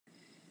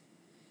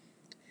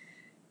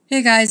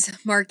Hey guys,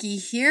 Marky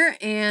here,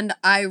 and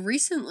I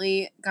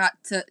recently got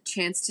the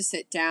chance to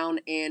sit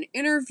down and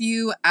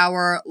interview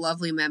our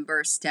lovely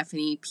member,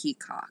 Stephanie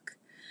Peacock.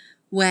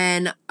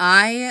 When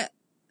I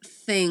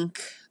think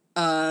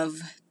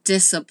of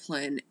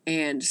discipline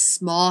and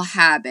small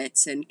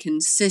habits and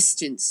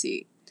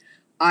consistency,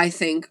 I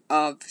think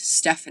of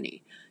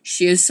Stephanie.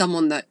 She is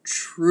someone that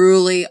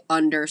truly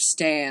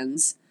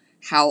understands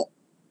how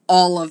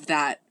all of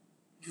that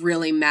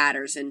really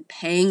matters and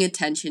paying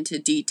attention to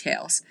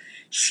details.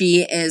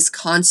 She is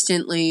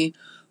constantly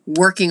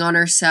working on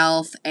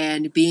herself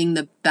and being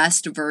the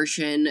best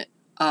version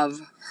of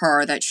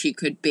her that she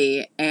could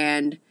be.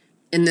 And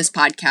in this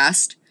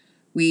podcast,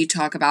 we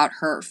talk about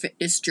her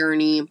fitness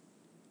journey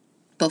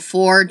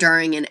before,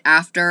 during, and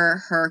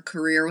after her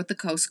career with the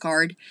Coast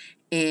Guard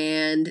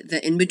and the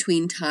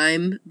in-between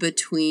time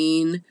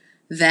between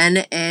then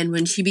and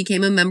when she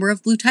became a member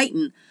of Blue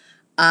Titan.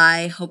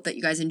 I hope that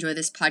you guys enjoy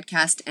this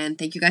podcast, and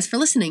thank you guys for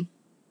listening.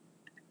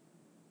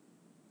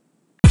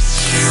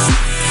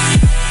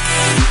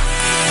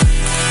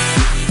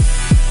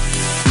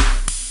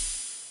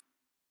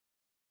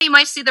 You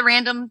might see the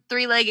random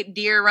three-legged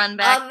deer run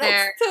back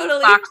there. That's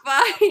totally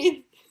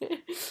fine.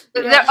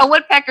 A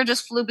woodpecker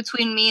just flew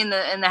between me and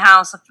the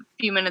house a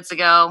few minutes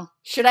ago.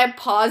 Should I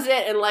pause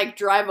it and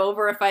drive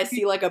over if I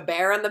see a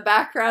bear in the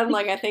background?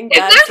 I think if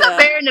that's there's a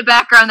bear in the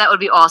background, that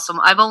would be awesome.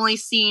 I've only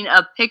seen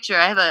a picture.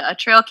 I have a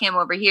trail cam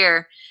over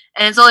here,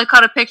 and it's only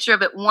caught a picture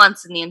of it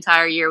once in the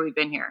entire year we've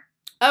been here.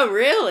 Oh,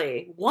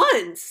 really?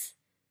 Once?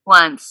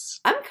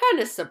 Once. I'm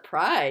kind of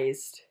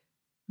surprised.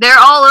 They're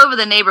all over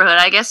the neighborhood.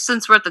 I guess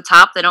since we're at the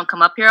top, they don't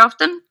come up here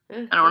often.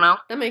 I don't know.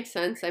 That makes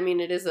sense. I mean,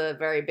 it is a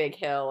very big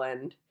hill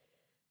and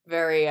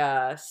very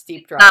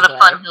steep driveway. Not a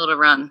fun hill to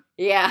run.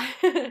 Yeah.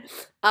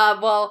 I'm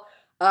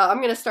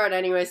going to start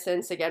anyway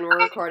since, again, we're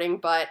recording.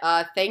 But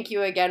thank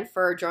you again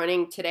for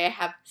joining. Today I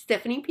have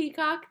Stephanie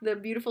Peacock, the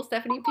beautiful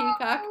Stephanie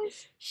Peacock.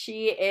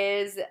 She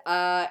is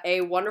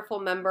a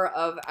wonderful member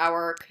of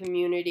our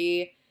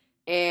community.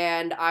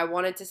 And I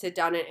wanted to sit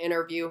down and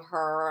interview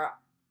her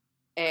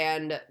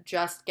and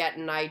just get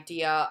an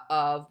idea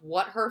of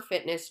what her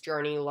fitness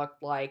journey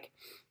looked like.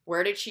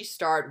 Where did she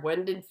start?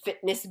 When did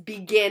fitness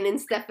begin in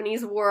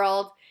Stephanie's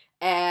world?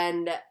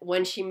 And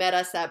when she met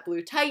us at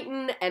Blue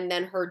Titan, and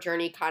then her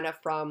journey kind of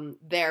from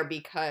there,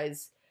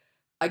 because,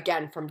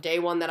 again, from day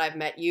one that I've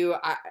met you,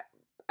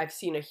 I've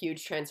seen a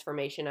huge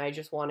transformation. I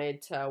just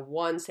wanted to,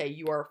 one, say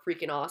you are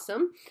freaking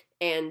awesome,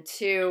 and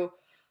two,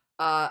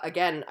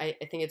 again, I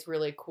think it's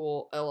really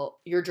cool.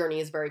 Your journey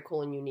is very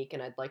cool and unique,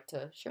 and I'd like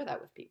to share that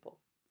with people.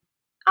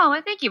 Oh,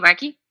 well, thank you,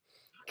 Marky.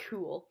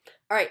 Cool.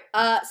 All right.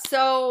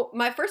 So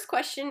my first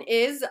question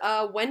is,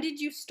 when did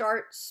you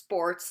start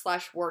sports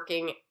 /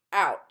 working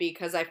out?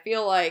 Because I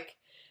feel like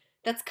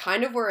that's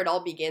kind of where it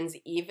all begins,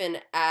 even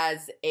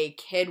as a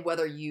kid,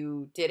 whether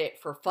you did it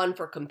for fun,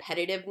 for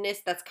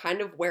competitiveness, that's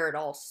kind of where it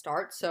all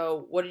starts.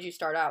 So what did you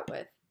start out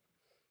with?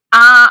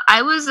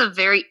 I was a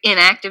very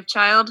inactive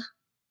child.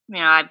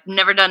 I've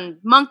never done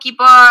monkey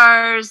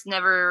bars,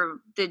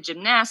 never did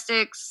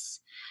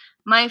gymnastics.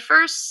 My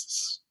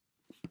first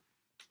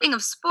thing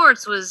of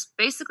sports was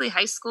basically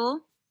high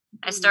school.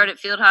 I started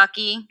field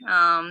hockey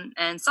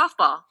and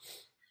softball.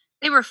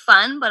 They were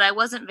fun, but I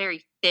wasn't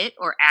very fit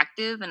or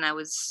active, and I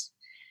was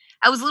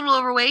a little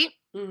overweight.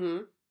 Mm-hmm.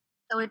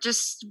 So it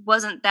just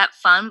wasn't that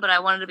fun, but I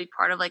wanted to be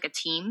part of a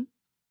team.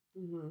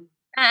 Mm-hmm.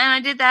 And I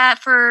did that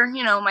for,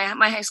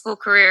 my high school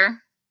career.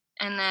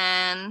 And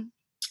then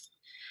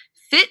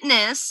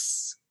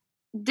fitness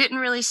didn't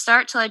really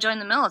start till I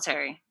joined the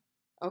military.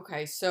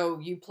 Okay, so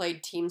you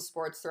played team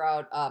sports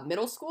throughout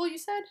middle school, you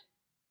said?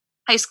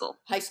 High school.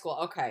 High school,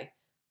 okay.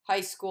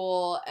 High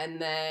school,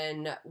 and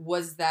then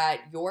was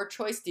that your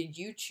choice? Did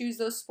you choose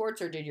those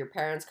sports, or did your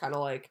parents kind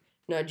of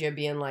nudge you,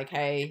 being like,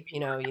 hey, you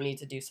need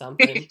to do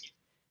something?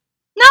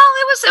 No,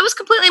 it was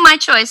completely my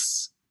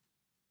choice.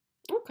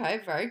 Okay,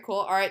 very cool.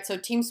 All right, so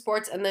team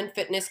sports and then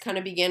fitness kind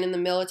of began in the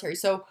military.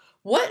 So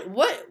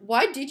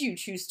why did you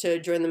choose to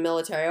join the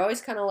military? I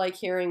always kind of like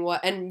hearing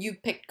and you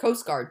picked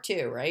Coast Guard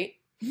too, right?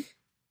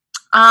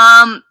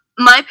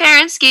 My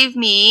parents gave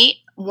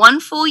me 1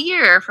 full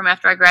year from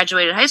after I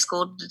graduated high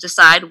school to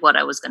decide what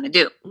I was going to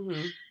do.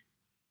 Mm-hmm.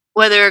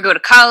 Whether go to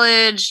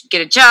college,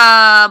 get a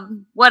job,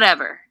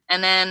 whatever.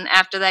 And then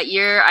after that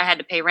year, I had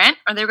to pay rent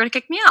or they were going to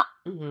kick me out.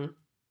 Mm-hmm.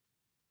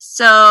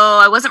 So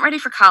I wasn't ready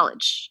for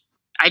college.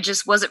 I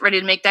just wasn't ready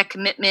to make that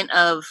commitment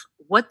of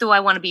what do I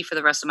want to be for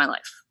the rest of my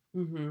life?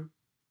 Mm-hmm.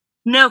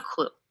 No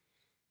clue.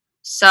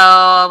 So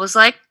I was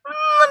like,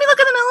 let me look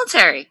at the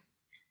military.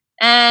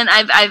 And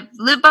I've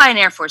lived by an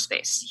Air Force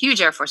base, huge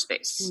Air Force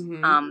base,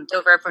 Mm-hmm.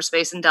 Dover Air Force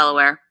Base in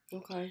Delaware.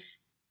 Okay.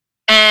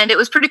 And it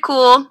was pretty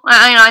cool.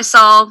 I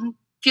saw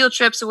field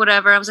trips or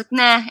whatever. I was like,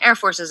 nah, Air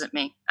Force isn't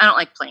me. I don't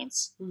like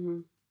planes.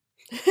 Mm-hmm.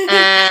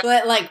 And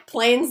But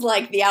planes,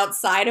 the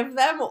outside of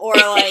them, or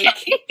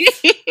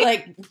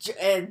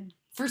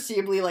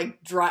foreseeably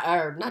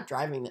not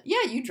driving them.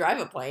 Yeah, you drive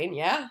a plane,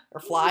 yeah,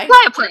 or fly.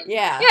 Fly a plane.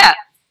 Yeah. Yeah.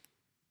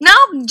 No,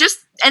 just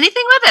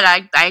anything with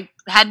it. I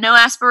had no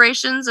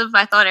aspirations of,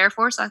 I thought Air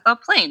Force, I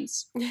thought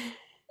planes.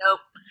 Nope.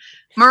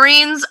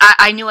 Marines,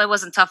 I knew I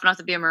wasn't tough enough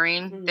to be a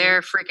Marine. Mhm.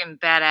 They're freaking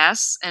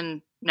badass.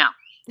 And no.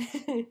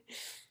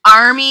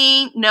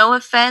 Army, no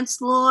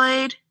offense,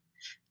 Lloyd.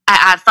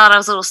 I thought I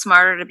was a little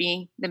smarter than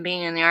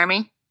being in the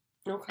Army.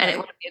 Okay. I didn't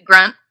want to be a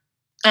grunt.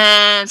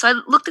 And so I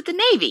looked at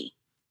the Navy.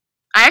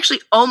 I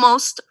actually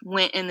almost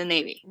went in the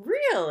Navy.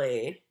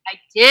 Really? I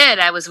did.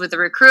 I was with a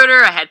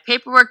recruiter. I had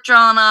paperwork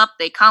drawn up.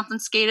 They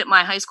confiscated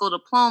my high school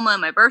diploma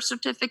and my birth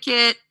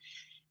certificate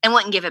and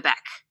wouldn't give it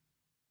back.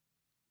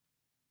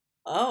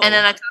 Oh. And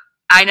then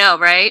I know,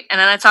 right? And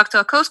then I talked to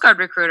a Coast Guard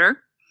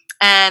recruiter,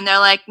 and they're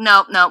like,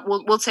 no,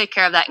 we'll take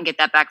care of that and get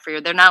that back for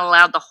you. They're not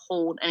allowed to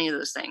hold any of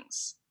those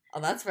things. Oh,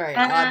 that's very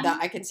odd.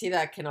 I can see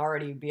that can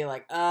already be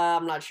like,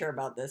 I'm not sure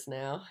about this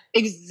now.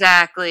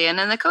 Exactly. And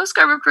then the Coast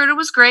Guard recruiter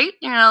was great.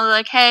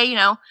 Like, hey,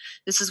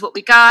 this is what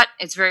we got.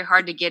 It's very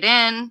hard to get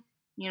in.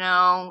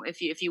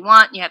 If you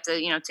want, you have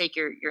to, take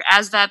your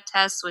ASVAB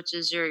test, which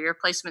is your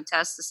placement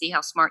test to see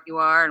how smart you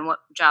are and what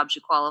jobs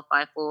you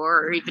qualify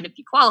for, or even if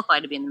you qualify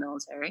to be in the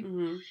military.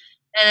 Mm-hmm.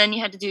 And then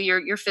you had to do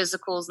your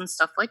physicals and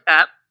stuff like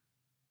that.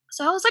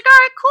 So I was like, all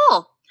right,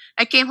 cool.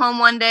 I came home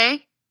one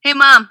day. Hey,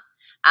 Mom,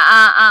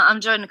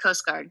 I'm joining the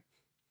Coast Guard.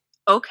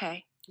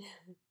 Okay.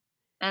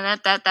 And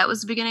that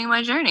was the beginning of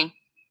my journey.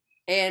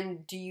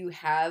 And do you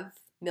have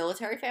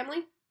military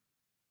family?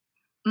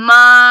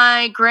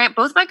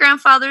 Both my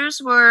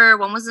grandfathers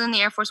one was in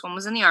the Air Force, one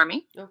was in the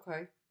Army.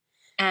 Okay.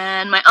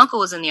 And my uncle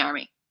was in the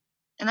Army.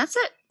 And that's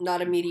it.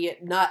 Not immediate,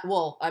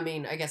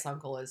 I guess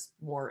uncle is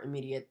more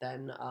immediate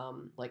than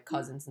like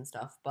cousins and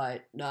stuff,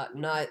 but not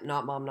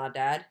mom, not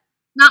dad.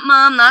 Not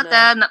mom, not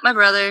dad, not my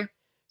brother.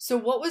 So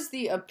what was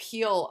the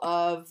appeal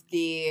of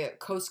the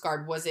Coast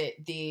Guard? Was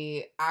it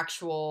the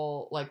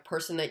actual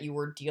person that you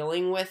were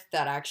dealing with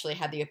that actually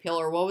had the appeal,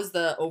 or what was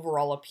the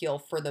overall appeal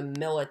for the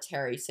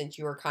military, since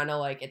you were kind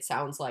of it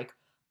sounds like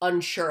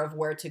unsure of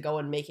where to go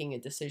and making a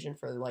decision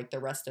for the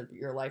rest of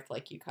your life,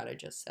 like you kind of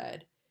just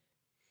said?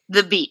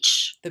 The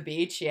beach. The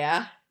beach,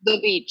 yeah. The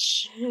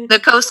beach. The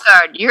Coast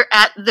Guard, you're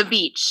at the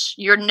beach.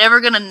 You're never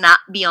going to not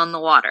be on the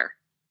water.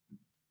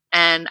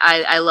 And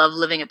I love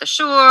living at the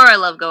shore. I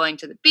love going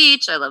to the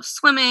beach. I love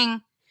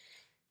swimming.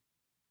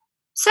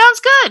 Sounds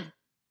good.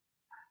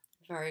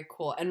 Very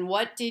cool. And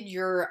what did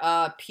your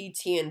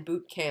PT and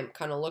boot camp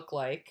kind of look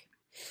like?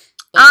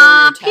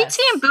 PT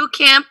and boot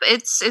camp,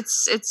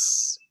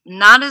 it's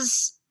not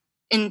as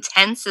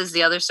intense as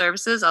the other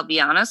services, I'll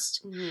be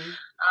honest.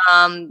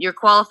 Mm-hmm. Your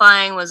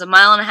qualifying was a 1.5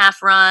 mile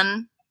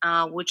run,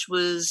 which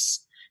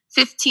was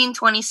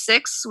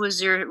 15:26 was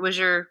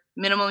your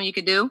minimum you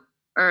could do,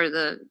 or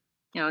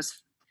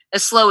as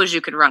slow as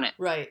you could run it.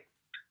 Right.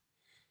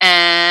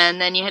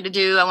 And then you had to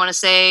do, I want to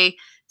say,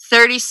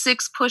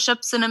 36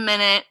 push-ups in a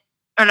minute,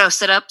 or no,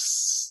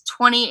 sit-ups,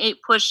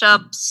 28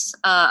 push-ups,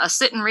 a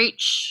sit and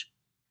reach,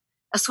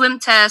 a swim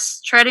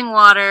test, treading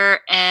water,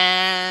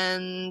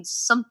 and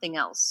something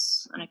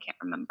else, and I can't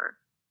remember.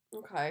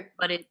 Okay.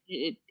 But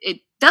it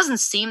doesn't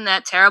seem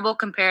that terrible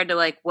compared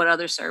to what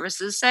other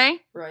services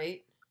say.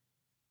 Right.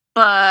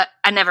 But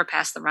I never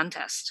passed the run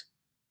test.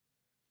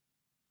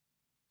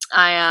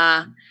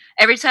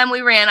 Every time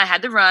we ran, I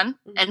had to run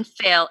and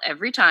fail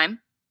every time.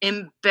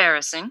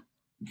 Embarrassing.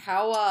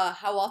 How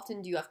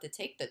often do you have to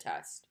take the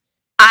test?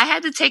 I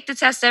had to take the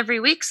test every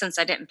week since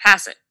I didn't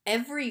pass it.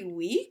 Every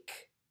week?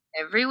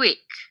 Every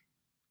week.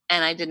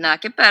 And I did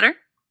not get better.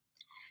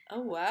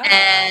 Oh, wow.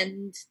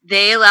 And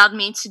they allowed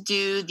me to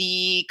do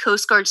the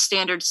Coast Guard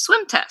standard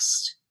swim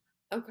test.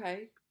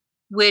 Okay.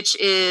 Which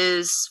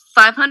is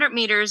 500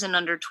 meters in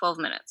under 12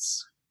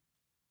 minutes.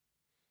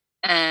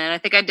 And I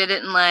think I did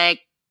it in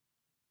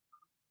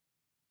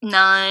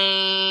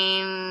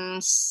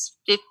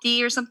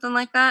 9:50 or something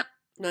like that.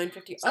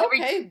 9:50. So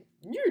okay,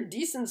 you're a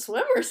decent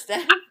swimmer,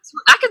 Steph.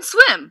 I can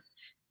swim.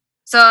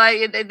 So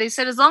they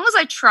said as long as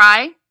I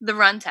try the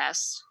run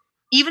test,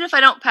 even if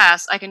I don't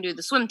pass, I can do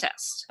the swim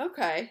test.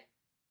 Okay.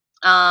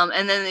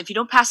 And then if you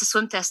don't pass the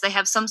swim test, they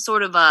have some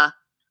sort of a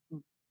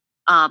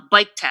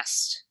bike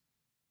test.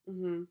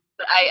 Mm-hmm.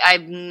 But I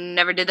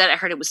never did that. I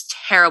heard it was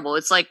terrible.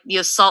 It's like the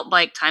assault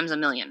bike times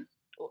 1,000,000.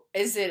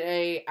 Is it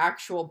a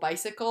actual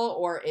bicycle,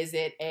 or is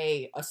it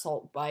a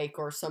assault bike,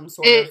 or some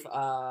sort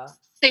of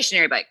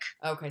stationary bike?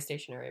 Okay,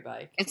 stationary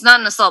bike. It's not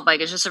an assault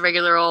bike. It's just a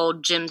regular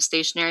old gym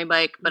stationary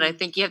bike. But I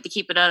think you have to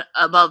keep it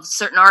above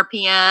certain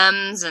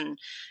RPMs and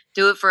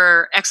do it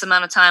for X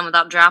amount of time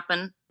without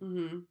dropping.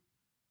 Mm-hmm.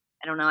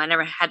 I don't know. I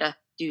never had to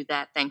do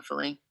that,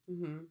 thankfully.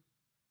 Mm-hmm.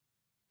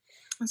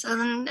 So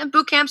then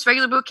boot camps,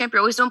 regular boot camp,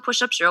 you're always doing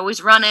push-ups. You're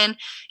always running.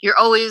 You're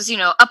always,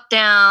 up,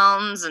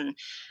 downs, and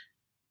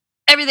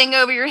everything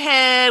over your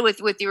head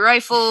with your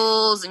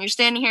rifles, and you're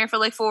standing here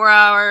for 4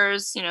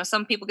 hours.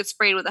 Some people get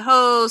sprayed with a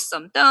hose,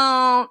 some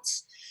don't.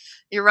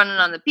 You're running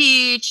on the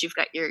beach. You've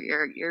got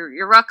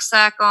your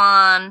rucksack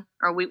on,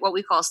 or what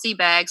we call sea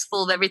bags,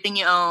 full of everything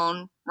you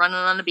own. Running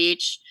on the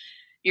beach.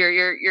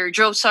 Your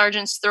drill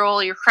sergeants throw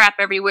all your crap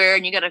everywhere,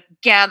 and you got to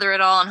gather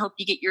it all and hope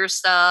you get your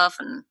stuff.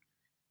 And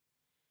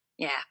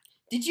yeah.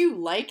 Did you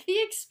like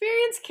the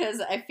experience?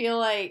 Because I feel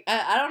like,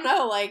 I don't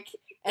know, like,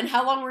 and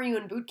how long were you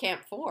in boot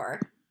camp for?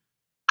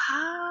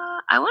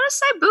 I want to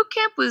say boot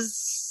camp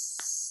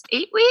was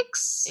 8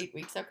 weeks. 8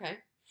 weeks, okay.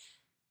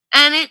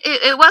 And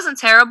it wasn't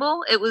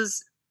terrible. It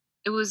was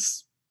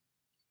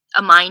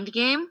a mind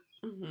game.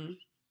 Mm-hmm.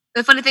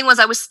 The funny thing was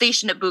I was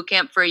stationed at boot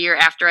camp for a year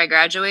after I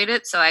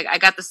graduated, so I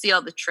got to see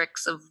all the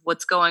tricks of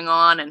what's going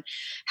on and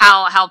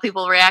how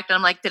people react. And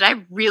I'm like, did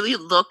I really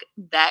look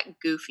that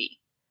goofy?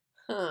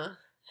 Huh.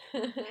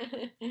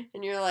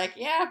 And you're like,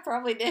 yeah,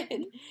 probably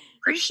did.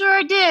 Pretty sure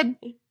I did.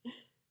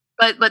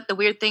 But the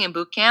weird thing in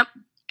boot camp,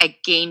 I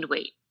gained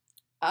weight.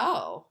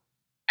 Oh.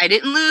 I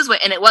didn't lose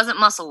weight, and it wasn't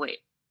muscle weight.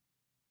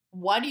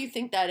 Why do you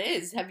think that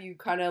is? Have you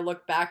kind of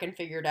looked back and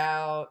figured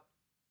out?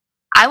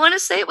 I want to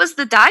say it was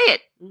the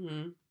diet.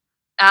 Mm-hmm.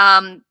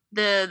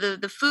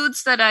 The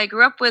foods that I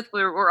grew up with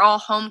were all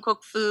home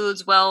cooked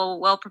foods,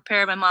 well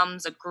prepared. My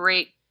mom's a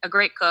great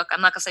cook. I'm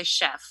not gonna say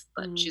chef,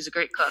 but she's a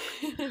great cook.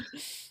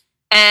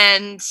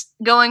 And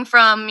going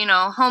from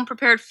home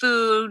prepared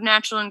food,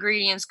 natural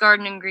ingredients,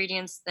 garden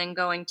ingredients, then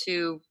going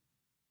to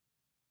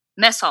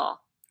mess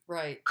hall,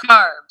 right?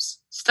 Carbs,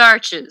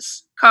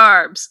 starches.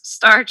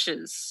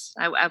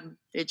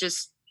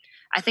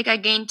 I think I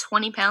gained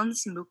 20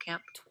 pounds in boot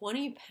camp.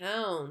 20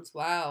 pounds.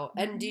 Wow.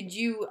 And did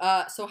you,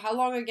 so how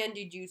long again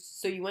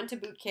so you went to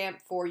boot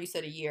camp for, you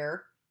said a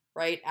year,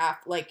 right?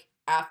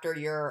 After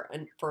your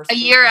first. A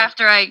year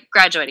after I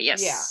graduated,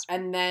 yes. Yeah.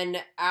 And then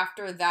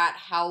after that,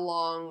 how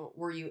long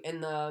were you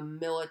in the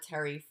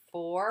military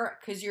for?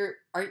 Because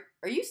are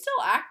you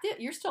still active?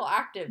 You're still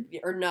active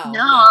or no?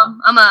 No.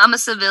 I'm a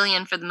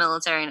civilian for the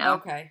military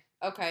now.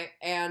 Okay.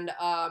 And,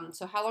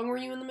 so how long were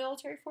you in the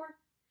military for?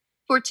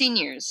 14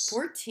 years.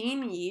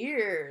 14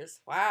 years.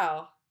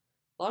 Wow.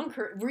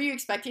 Were you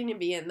expecting to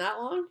be in that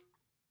long?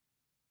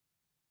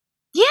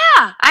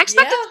 Yeah, I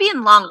expected to be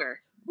in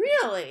longer.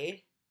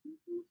 Really?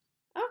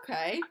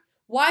 Okay.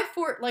 Why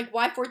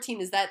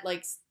 14? Is that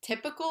like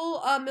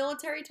typical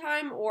military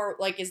time, or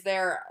like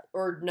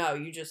no,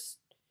 you just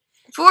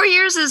 4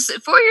 years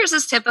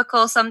is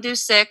typical. Some do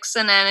 6,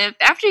 and then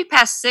after you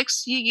pass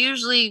 6, you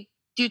usually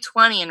do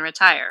 20 and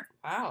retire.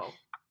 Wow.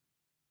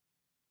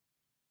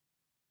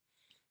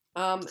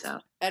 So.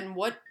 And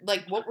what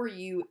were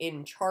you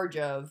in charge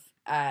of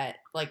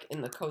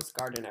in the Coast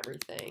Guard and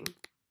everything?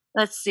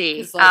 Let's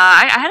see.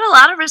 I had a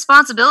lot of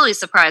responsibilities,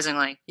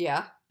 surprisingly.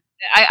 Yeah.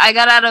 I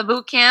got out of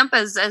boot camp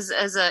as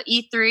a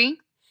E3,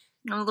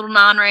 a little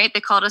non-rate.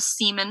 They called us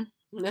seamen.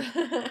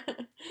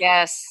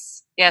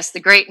 Yes, the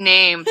great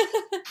name.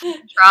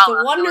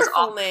 The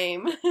wonderful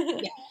name.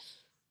 Yeah.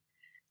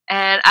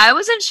 And I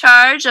was in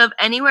charge of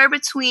anywhere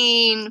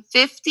between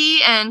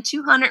 50 and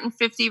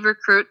 250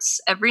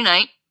 recruits every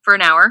night for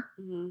an hour.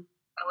 Mm-hmm.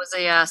 I was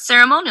a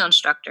ceremonial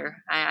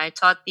instructor. I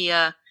taught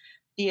the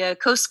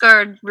Coast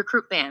Guard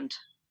recruit band.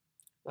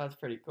 That's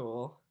pretty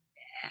cool.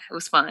 Yeah, it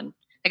was fun.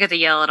 I got to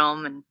yell at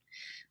them and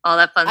all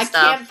that fun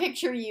stuff. I can't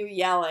picture you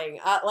yelling.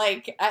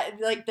 I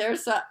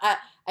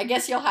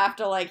guess you'll have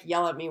to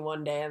yell at me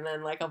one day, and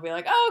then I'll be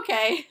like, oh,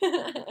 okay.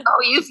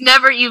 Oh, you've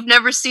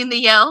never seen the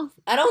yell?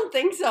 I don't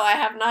think so. I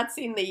have not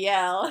seen the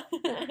yell.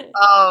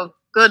 Oh,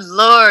 good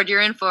Lord,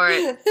 you're in for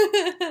it.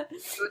 It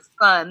was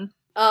fun.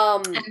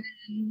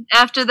 And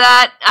after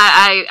that,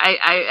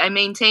 I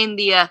maintained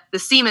the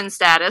seaman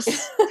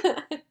status.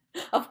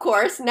 Of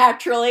course,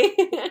 naturally.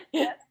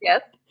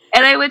 Yes.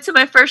 And I went to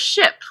my first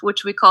ship,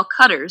 which we call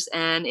cutters,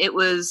 and it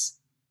was,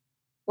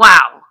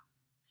 wow.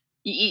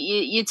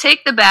 You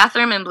take the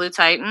bathroom in Blue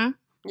Titan.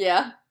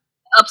 Yeah.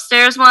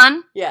 Upstairs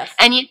one. Yes.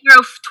 And you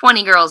throw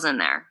 20 girls in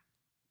there.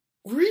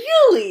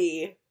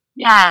 Really?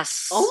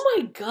 Yes. Oh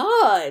my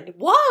God.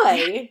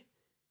 Why?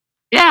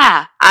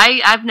 Yeah.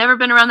 I've never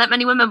been around that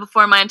many women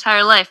before in my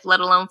entire life, let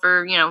alone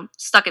for,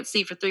 stuck at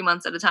sea for 3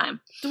 months at a time.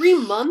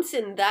 3 months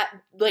in that,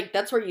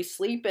 that's where you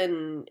sleep and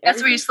everything?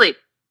 That's where you sleep.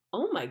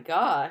 Oh my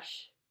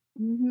gosh.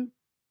 Mm-hmm.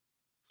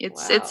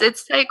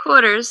 It's tight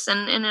quarters,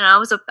 and I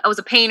was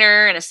a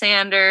painter and a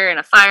sander and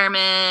a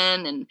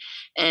fireman,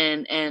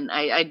 and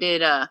I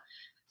did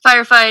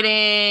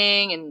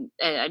firefighting, and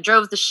I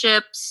drove the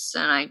ships,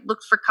 and I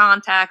looked for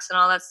contacts and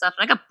all that stuff,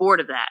 and I got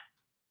bored of that.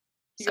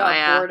 You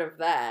got bored of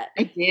that.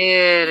 I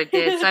did.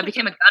 So I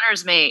became a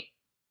gunner's mate.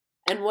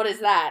 And what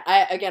is that?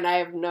 I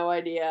have no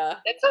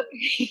idea. That's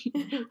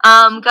okay.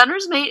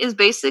 Gunner's mate is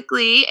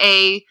basically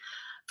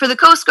for the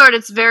Coast Guard.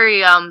 It's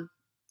very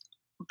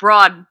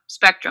broad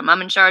spectrum.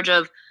 I'm in charge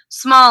of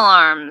small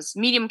arms,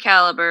 medium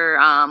caliber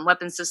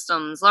weapon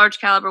systems, large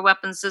caliber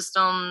weapon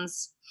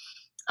systems,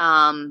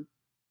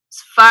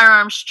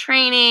 firearms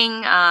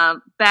training.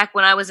 Back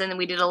when I was in,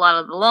 we did a lot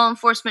of the law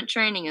enforcement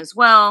training as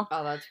well.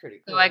 Oh, that's pretty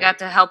cool. So I got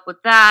to help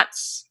with that,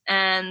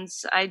 and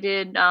I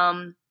did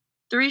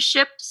 3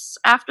 ships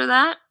after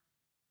that.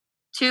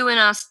 2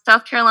 in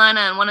South Carolina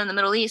and 1 in the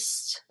Middle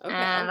East. Okay,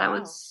 and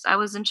wow. I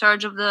was in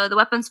charge of the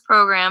weapons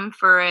program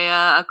for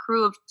a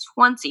crew of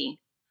 20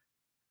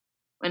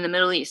 in the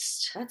Middle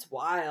East. That's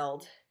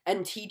wild.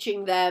 And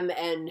teaching them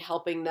and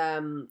helping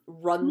them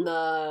run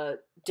the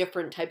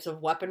different types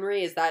of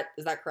weaponry, is that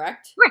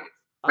correct? Right.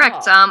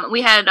 Correct. Oh.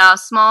 We had a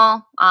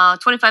small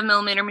 25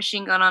 millimeter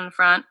machine gun on the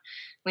front.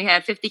 We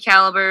had 50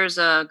 calibers,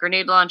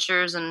 grenade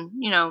launchers, and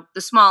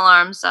the small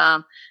arms,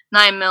 9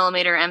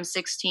 millimeter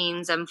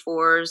M16s,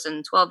 M4s,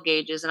 and 12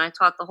 gauges. And I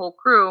taught the whole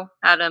crew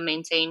how to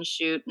maintain,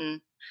 shoot,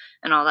 and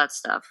all that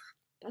stuff.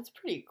 That's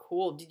pretty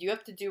cool. Did you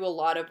have to do a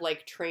lot of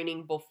like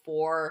training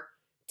before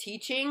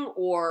teaching,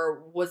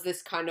 or was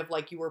this kind of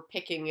like you were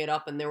picking it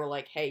up and they were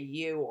like, "Hey,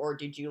 you," or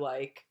did you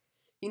like,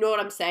 you know what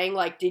I'm saying?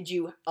 Like, did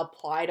you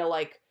apply to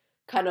like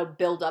kind of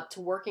build up to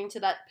working to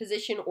that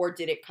position, or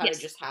did it kind of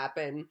Yes. just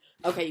happen?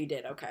 Okay, you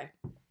did. Okay.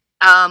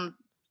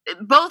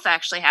 Both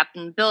actually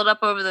happened. Build up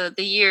over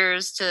the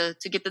years to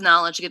get the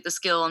knowledge, to get the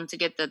skill, and to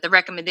get the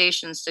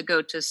recommendations to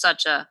go to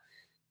such a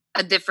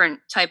different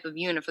type of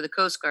unit for the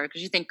Coast Guard.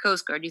 Because you think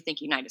Coast Guard, you think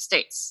United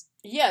States.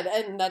 Yeah,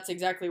 and that's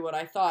exactly what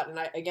I thought. And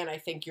I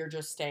think you're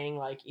just staying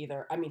like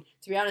either. I mean,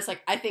 to be honest,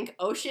 like I think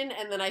ocean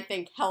and then I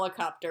think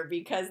helicopter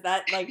because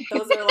that like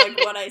those are like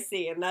what I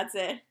see and that's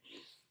it.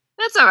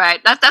 That's all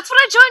right. That's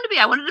what I joined to be.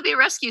 I wanted to be a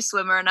rescue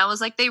swimmer, and I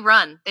was like, they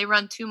run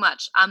too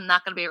much. I'm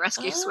not going to be a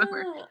rescue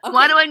swimmer. Okay.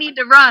 Why do I need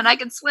to run? I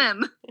can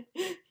swim.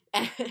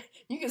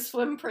 You can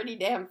swim pretty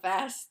damn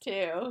fast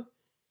too.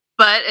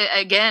 But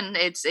again,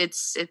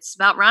 it's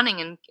about running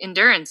and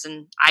endurance,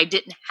 and I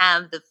didn't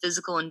have the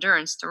physical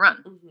endurance to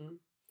run. Mm-hmm.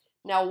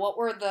 Now, what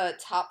were the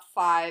top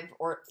 5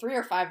 or 3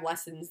 or 5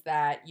 lessons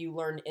that you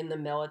learned in the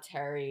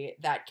military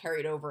that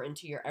carried over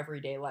into your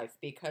everyday life?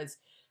 Because,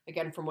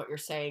 again, from what you're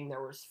saying,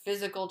 there was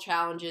physical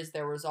challenges.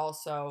 There was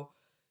also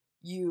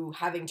you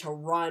having to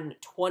run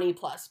 20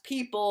 plus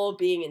people,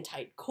 being in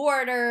tight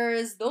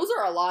quarters. Those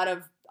are a lot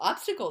of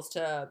obstacles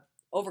to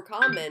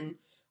overcome and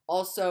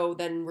also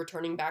then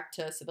returning back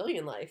to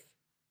civilian life.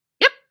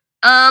 Yep.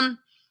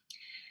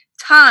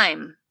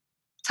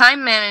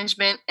 Time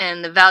management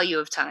and the value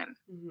of time.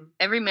 Mm-hmm.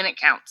 Every minute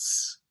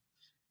counts.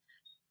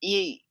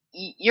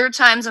 Your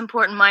time's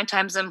important, my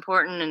time's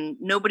important, and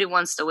nobody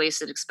wants to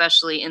waste it,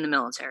 especially in the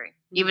military.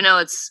 Mm-hmm. Even though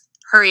it's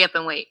hurry up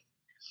and wait.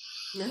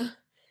 It's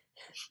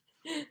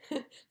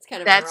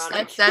kind of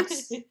ironic.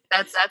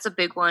 That's a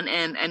big one,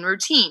 and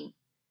routine.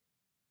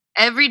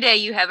 Every day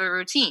you have a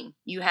routine.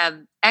 You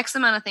have X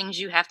amount of things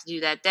you have to do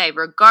that day,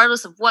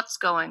 regardless of what's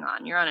going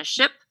on. You're on a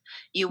ship.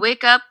 You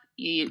wake up.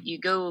 You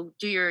go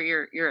do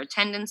your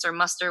attendance or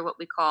muster, what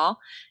we call.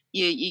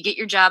 You get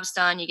your jobs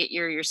done. You get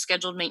your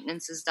scheduled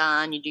maintenances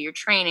done. You do your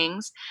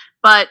trainings.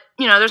 But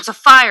there's a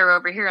fire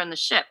over here on the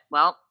ship.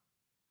 Well,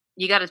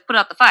 you got to put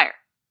out the fire.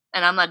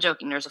 And I'm not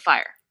joking. There's a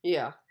fire.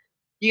 Yeah.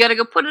 You got to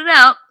go put it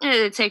out.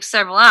 It takes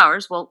several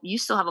hours. Well, you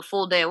still have a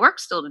full day of work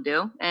still to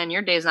do, and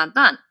your day's not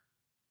done.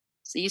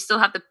 So you still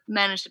have to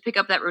manage to pick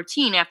up that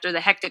routine after the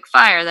hectic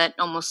fire that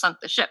almost sunk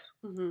the ship.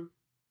 Mm-hmm.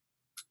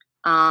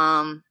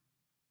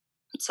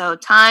 So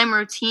time,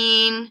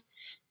 routine,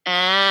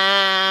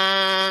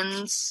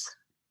 and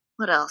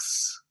what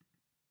else?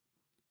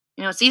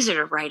 It's easier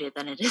to write it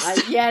than it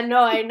is. Yeah, no,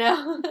 I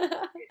know.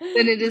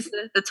 Than it is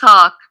to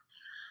talk.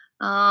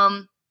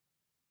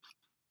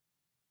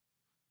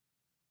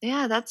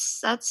 Yeah,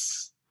 that's.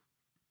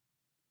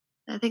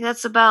 I think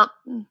that's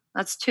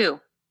 2.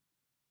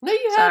 No,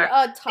 you had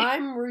a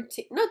time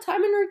routine. No,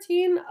 time and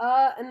routine.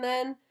 And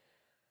then,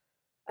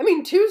 I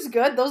mean, 2's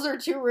good. Those are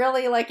 2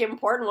 really like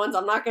important ones.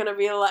 I'm not gonna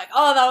be like,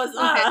 oh, that was.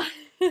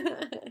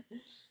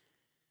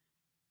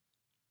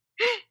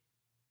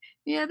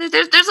 Yeah,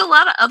 there's a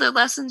lot of other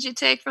lessons you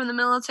take from the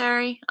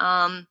military.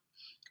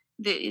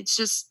 It's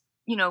just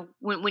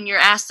when you're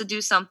asked to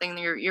do something,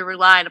 you're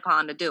relied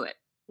upon to do it.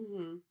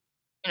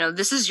 Mm-hmm.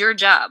 This is your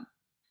job.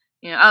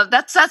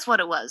 That's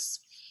what it was.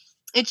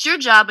 It's your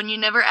job, and you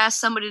never ask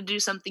somebody to do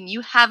something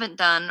you haven't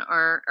done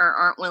or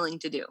aren't willing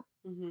to do.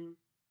 Mm-hmm.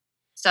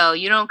 So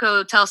you don't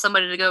go tell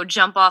somebody to go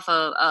jump off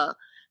a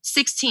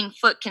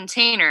 16-foot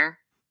container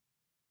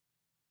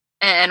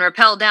and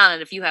rappel down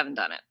it if you haven't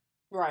done it.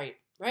 Right.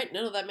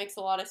 No, that makes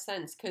a lot of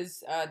sense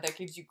because that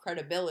gives you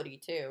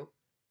credibility too.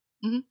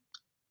 Mm-hmm.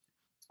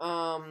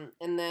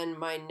 And then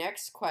my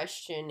next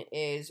question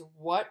is,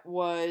 what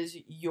was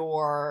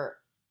your...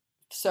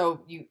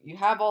 So you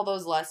have all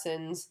those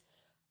lessons.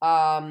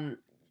 Were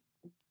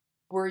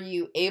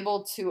you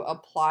able to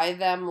apply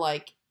them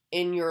like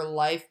in your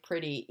life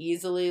pretty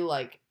easily,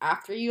 like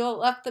after you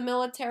left the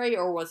military,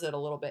 or was it a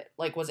little bit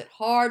like, was it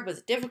hard? Was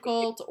it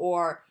difficult?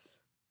 Or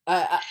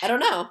I don't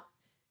know.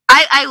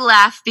 I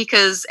laugh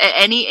because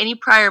any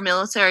prior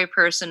military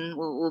person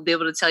will be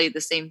able to tell you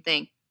the same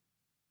thing.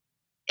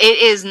 It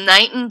is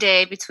night and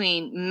day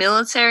between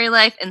military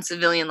life and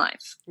civilian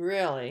life.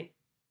 Really?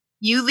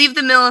 You leave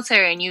the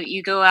military and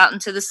you go out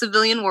into the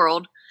civilian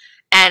world,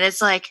 and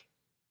it's like,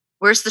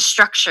 where's the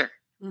structure?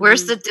 Mm-hmm.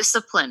 Where's the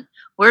discipline?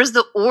 Where's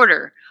the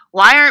order?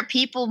 Why aren't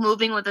people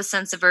moving with a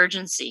sense of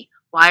urgency?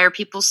 Why are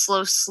people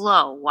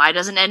slow? Why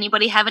doesn't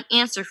anybody have an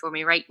answer for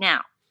me right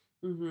now?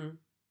 Mm-hmm.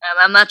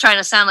 I'm not trying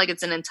to sound like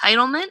it's an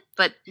entitlement,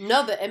 but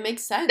no, but it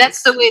makes sense.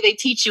 That's the way they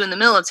teach you in the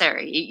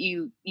military.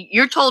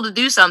 You're told to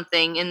do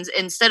something, and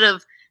instead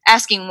of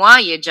asking why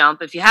you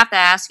jump, if you have to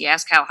ask, you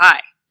ask how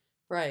high.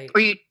 Right.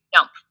 Or you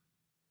jump.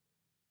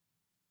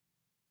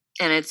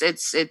 and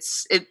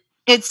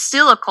it's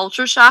still a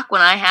culture shock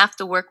when I have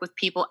to work with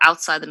people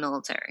outside the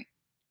military.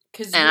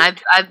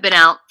 And I've been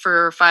out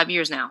for 5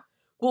 years now.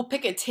 Well,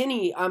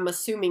 Picatinny, I'm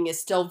assuming, is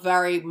still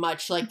very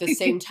much like the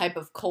same type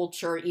of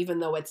culture, even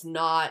though it's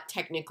not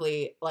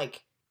technically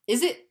like.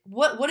 Is it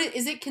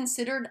is it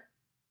considered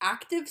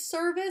active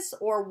service,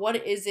 or what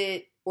is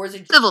it? Or is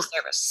it civil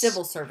service?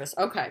 Civil service.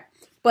 Okay,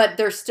 but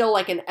there's still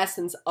like an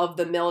essence of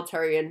the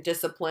military and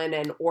discipline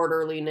and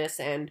orderliness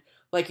and,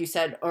 like you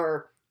said,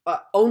 or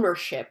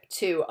ownership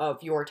too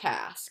of your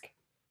task.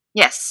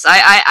 Yes,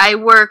 I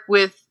work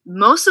with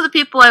most of the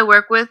people I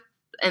work with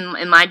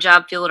in my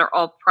job field are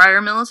all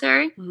prior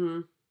military.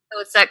 Mm-hmm. So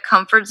it's that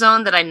comfort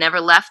zone that I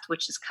never left,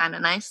 which is kind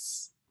of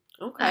nice.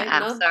 Okay.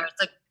 It's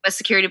like a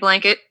security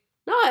blanket.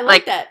 No, I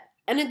like that.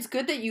 And it's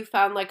good that you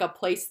found like a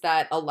place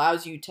that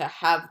allows you to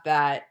have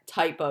that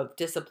type of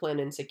discipline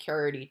and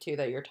security too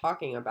that you're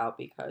talking about,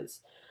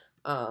 because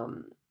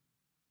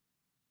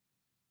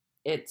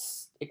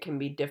it can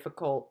be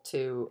difficult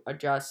to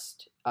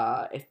adjust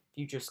if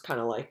you just kind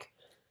of like,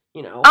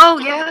 you know. Oh,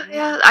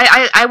 yeah.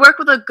 I work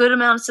with a good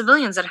amount of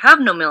civilians that have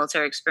no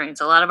military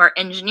experience. A lot of our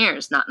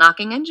engineers, not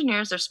knocking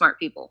engineers, they're smart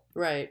people.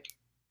 Right.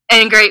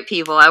 And great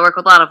people. I work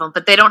with a lot of them,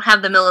 but they don't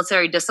have the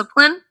military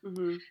discipline.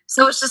 Mm-hmm.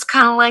 So it's just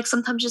kind of like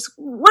sometimes just,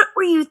 what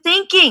were you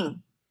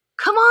thinking?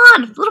 Come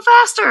on, a little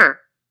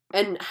faster.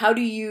 And how do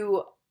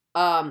you,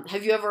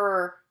 have you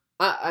ever,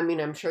 I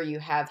mean, I'm sure you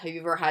have you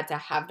ever had to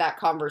have that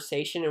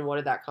conversation, and what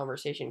did that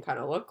conversation kind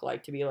of look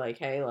like to be like,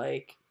 hey,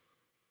 like.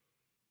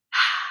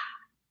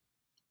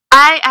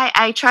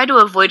 I try to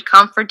avoid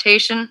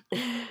confrontation,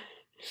 and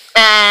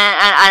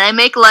I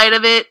make light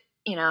of it.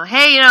 You know,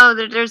 hey, you know,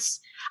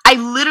 I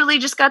literally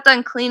just got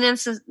done cleaning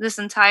this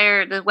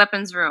entire the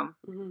weapons room.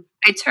 Mm-hmm.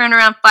 I turn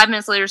around 5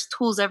 minutes later, there's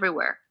tools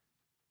everywhere.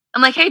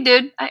 I'm like, hey,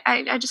 dude,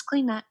 I just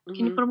cleaned that. Can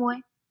Mm-hmm. you put them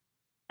away?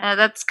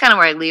 That's kind of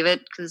where I leave it,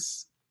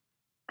 because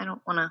I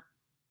don't want to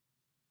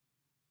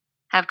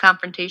have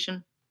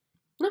confrontation.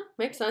 No,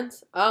 makes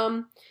sense.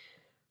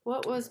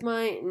 What was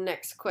my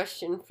next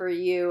question for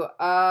you?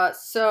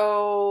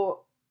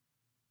 So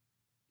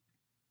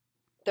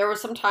there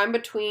was some time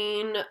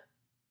between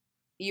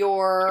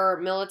your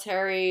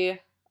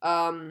military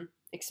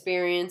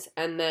experience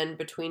and then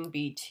between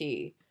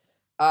BT.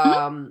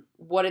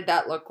 What did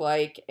that look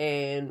like,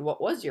 and what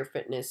was your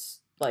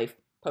fitness life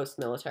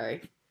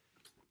post-military?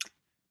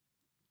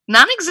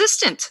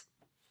 Non-existent.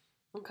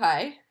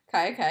 Okay.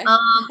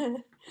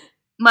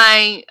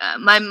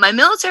 My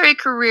military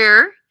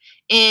career,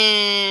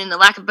 in the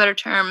lack of better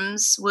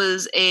terms,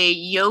 was a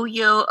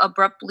yo-yo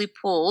abruptly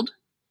pulled.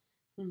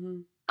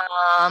 Mm-hmm.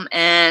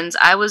 And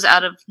I was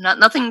out of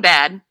nothing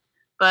bad,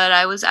 but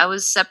I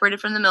was separated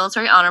from the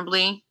military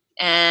honorably,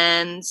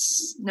 and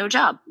no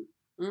job.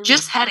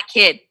 Just had a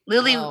kid.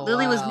 Lily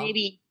was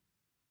maybe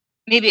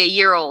a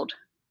year old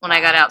when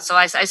I got out, so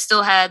I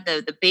still had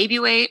the baby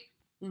weight.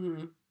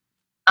 Mm-hmm.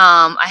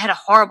 I had a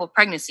horrible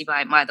pregnancy,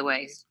 by the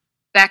way.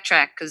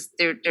 Backtrack, because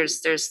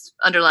there's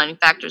underlying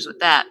factors with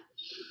that.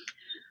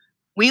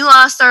 We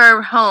lost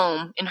our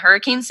home in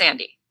Hurricane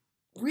Sandy.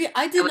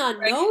 I did not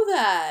know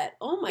that.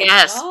 Oh my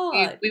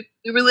God.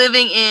 We were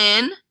living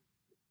in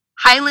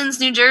Highlands,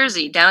 New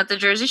Jersey, down at the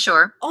Jersey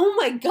Shore. Oh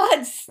my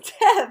God,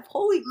 Steph.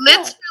 Holy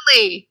crap.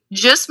 Literally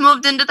just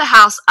moved into the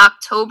house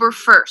October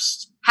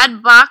 1st.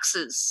 Had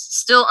boxes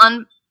still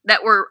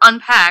that were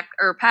unpacked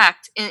or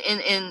packed in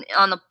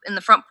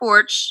the front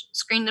porch,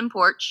 screened in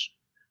porch.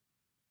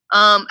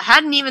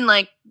 Hadn't even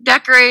like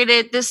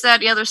decorated this, that,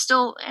 the other.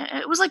 Still,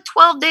 it was like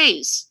 12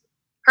 days.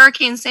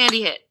 Hurricane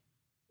Sandy hit.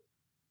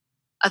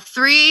 A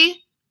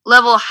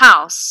 3-level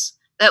house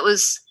that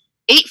was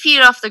 8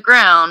 feet off the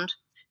ground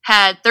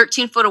had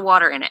 13 foot of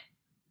water in it.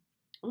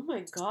 Oh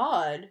my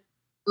God.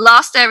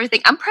 Lost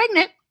everything. I'm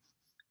pregnant.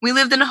 We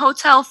lived in a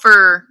hotel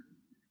for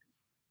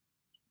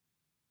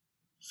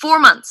 4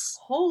 months.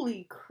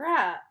 Holy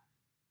crap.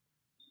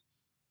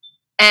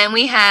 And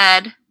we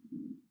had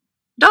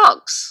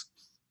dogs.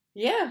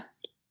 Yeah.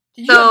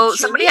 So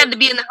somebody had to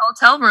be in the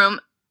hotel room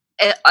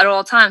at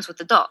all times with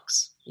the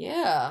dogs.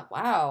 Yeah.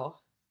 Wow.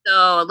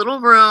 So a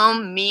little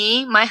room,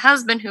 me, my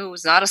husband, who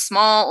was not a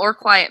small or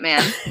quiet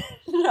man.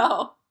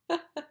 No.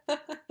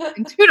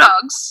 And 2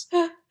 dogs.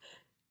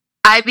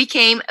 I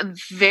became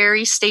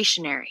very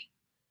stationary.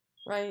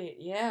 Right,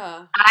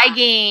 yeah.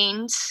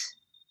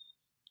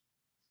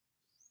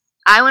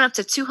 I went up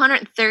to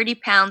 230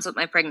 pounds with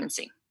my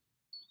pregnancy.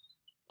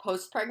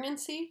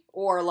 Post-pregnancy?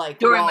 Or like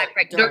during my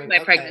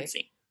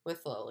pregnancy.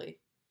 With Lily.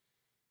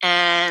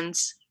 And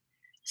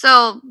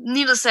so,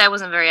 needless to say, I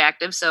wasn't very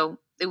active, so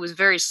it was it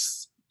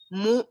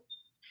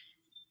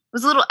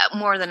was a little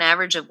more than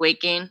average of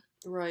weight gain.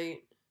 Right.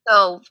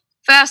 So,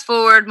 fast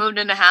forward, moved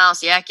into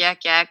house, yak,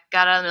 got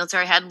out of the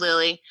military, had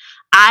Lily.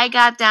 I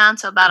got down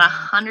to about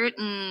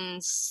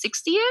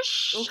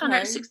 160-ish,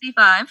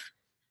 165.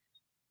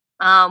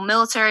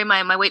 Military,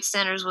 my weight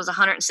standards was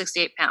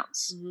 168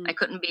 pounds. Mm-hmm. I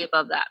couldn't be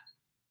above that.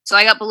 So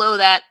I got below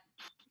that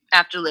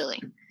after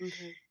Lily.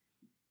 Mm-hmm.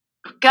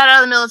 Got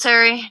out of the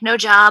military, no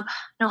job,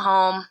 no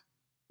home,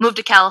 moved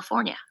to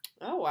California.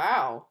 Oh,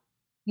 wow.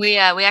 We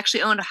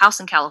actually owned a house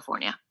in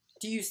California.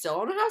 Do you still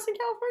own a house in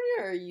California,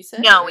 or you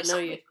said No, or we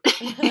sold you?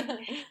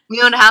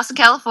 We owned a house in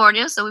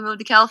California, so we moved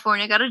to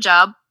California, got a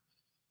job,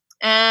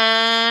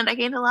 and I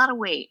gained a lot of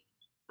weight.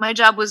 My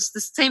job was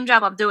the same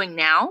job I'm doing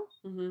now,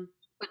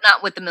 but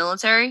not with the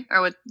military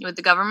or with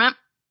the government.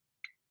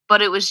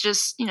 But it was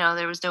just,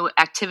 there was no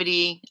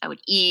activity. I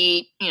would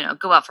eat,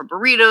 go out for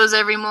burritos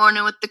every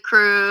morning with the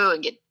crew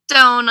and get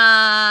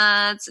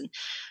donuts and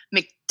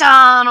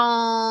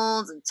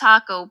McDonald's and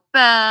Taco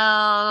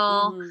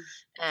Bell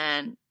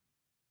and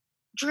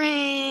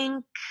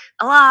drink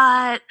a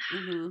lot.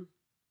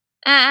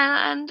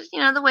 And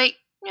the weight,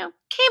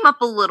 came up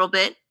a little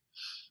bit.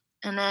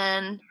 And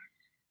then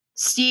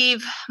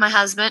Steve, my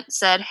husband,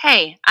 said,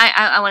 hey,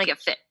 I want to get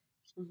fit.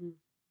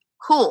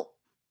 Cool.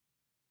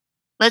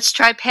 Let's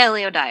try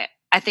paleo diet.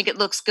 I think it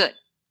looks good.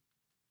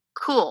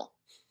 Cool.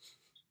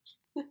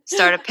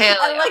 Start a paleo.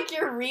 I like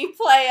your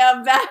replay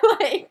of that.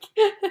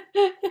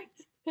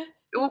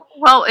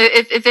 Well,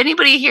 if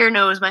anybody here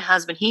knows my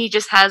husband, he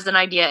just has an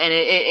idea and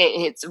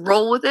it's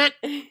roll with it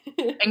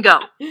and go.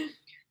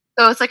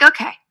 So it's like,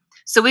 okay.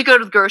 So we go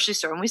to the grocery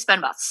store and we spend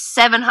about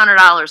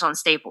 $700 on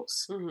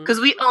staples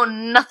because we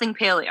own nothing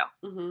paleo.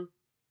 And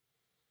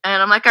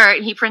I'm like, all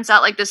right. He prints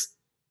out like this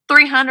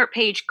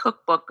 300-page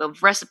cookbook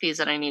of recipes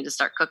that I need to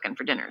start cooking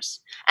for dinners.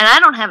 And I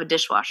don't have a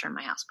dishwasher in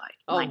my house,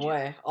 Oh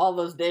boy, all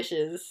those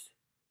dishes.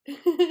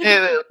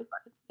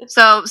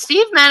 So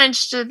Steve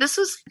managed to, this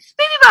was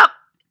maybe about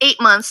 8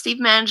 months,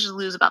 Steve managed to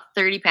lose about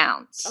 30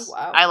 pounds. Oh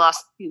wow. I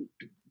lost 2.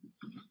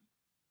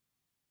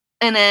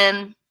 And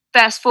then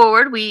fast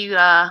forward, we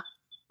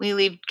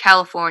leave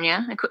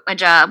California. I quit my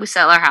job, we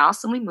sell our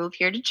house, and we move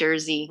here to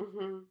Jersey.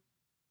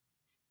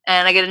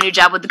 And I get a new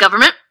job with the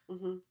government.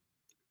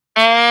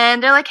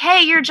 And they're like,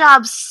 hey, your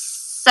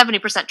job's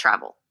 70%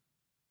 travel.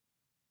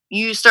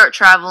 You start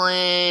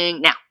traveling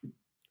now.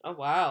 Oh,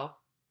 wow.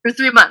 For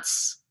 3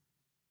 months.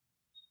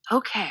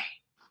 Okay.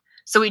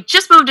 So we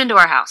just moved into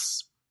our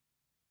house.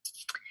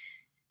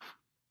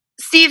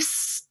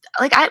 Steve's,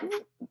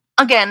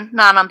 again,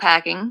 not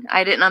unpacking.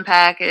 I didn't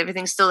unpack.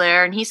 Everything's still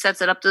there. And he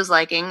sets it up to his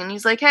liking. And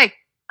he's like, hey,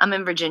 I'm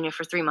in Virginia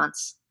for 3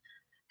 months.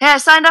 Hey, I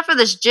signed up for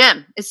this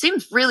gym. It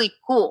seems really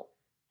cool.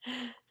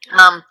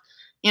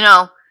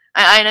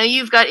 I know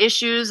you've got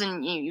issues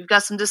and you've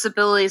got some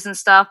disabilities and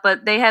stuff,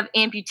 but they have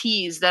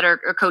amputees that are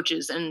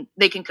coaches and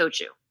they can coach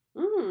you.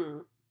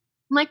 I'm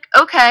like,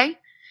 okay.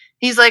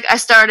 He's like, I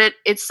started.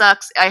 It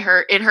sucks.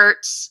 It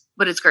hurts,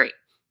 but it's great.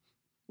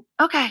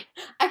 Okay.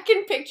 I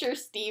can picture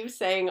Steve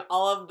saying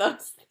all of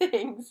those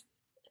things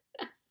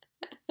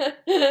in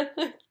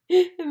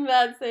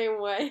that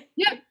same way.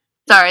 Yeah.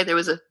 Sorry, there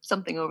was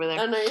something over there.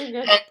 Oh, no, you're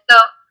good. And so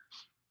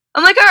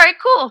I'm like, all right,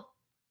 cool.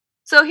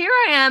 So here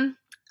I am.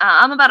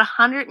 I'm about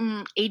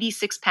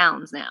 186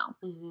 pounds now.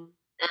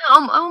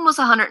 Almost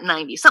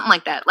 190, something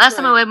like that. Last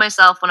time I weighed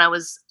myself when I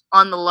was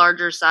on the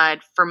larger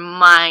side for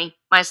my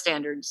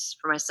standards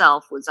for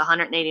myself was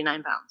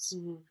 189 pounds.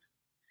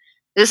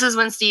 This is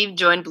when Steve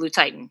joined Blue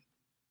Titan.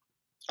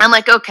 I'm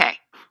like, okay.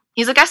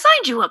 He's like, I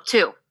signed you up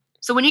too.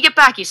 So when you get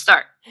back, you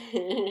start.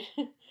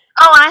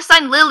 Oh, and I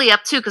signed Lily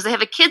up too because they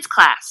have a kids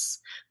class.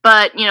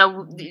 But,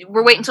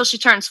 we're waiting until she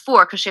turns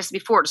 4 because she has to be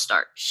 4 to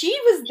start. She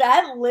was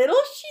that little?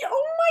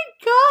 Oh my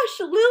gosh,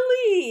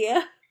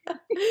 Lily.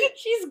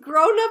 She's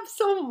grown up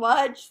so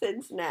much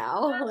since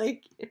now.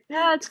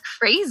 Yeah, it's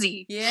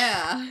crazy.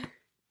 Yeah.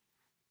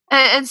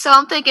 And so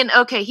I'm thinking,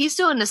 okay, he's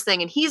doing this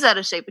thing and he's out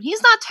of shape, but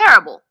he's not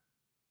terrible.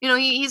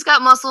 He's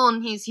got muscle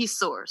and he's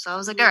sore. So I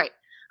was like, all right,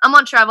 I'm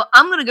on travel.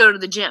 I'm going to go to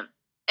the gym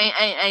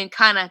and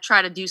kind of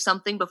try to do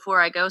something before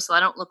I go so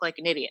I don't look like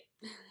an idiot.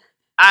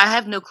 I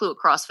have no clue what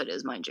CrossFit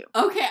is, mind you.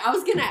 Okay, I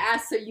was going to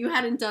ask, so you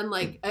hadn't done,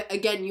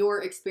 again,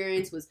 your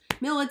experience was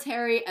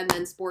military and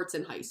then sports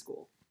in high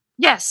school.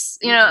 Yes.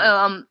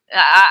 I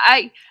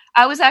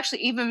was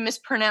actually even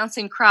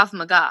mispronouncing Krav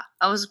Maga.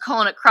 I was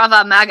calling it Krav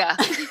Maga.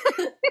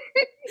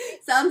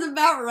 Sounds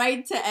about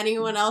right to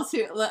anyone else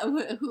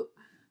who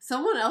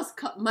someone else,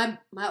 my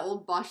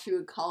old boss, she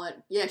would call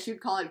it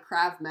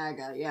Krav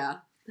Maga, yeah.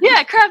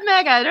 Yeah, Krav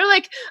Maga. They're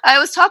like, I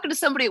was talking to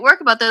somebody at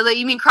work about that. Like,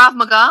 you mean Krav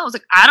Maga? I was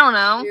like, I don't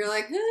know. You're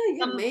like,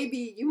 yeah,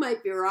 maybe you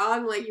might be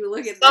wrong. Like, you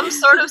look at some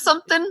sort of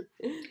something.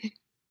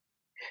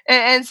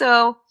 And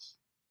so,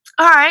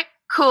 all right,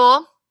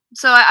 cool.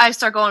 So I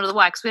start going to the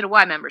Y because we had a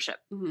Y membership.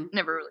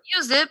 Never really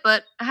used it,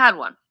 but I had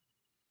one.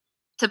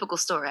 Typical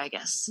story, I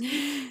guess.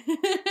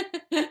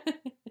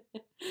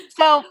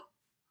 So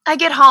I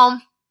get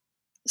home.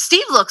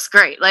 Steve looks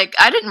great.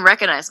 I didn't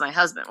recognize my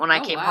husband when I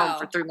came home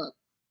for 3 months.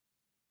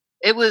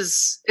 It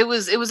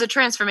was a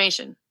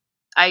transformation.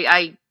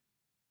 I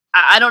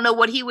don't know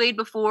what he weighed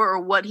before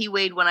or what he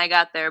weighed when I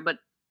got there, but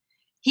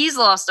he's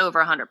lost over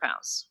 100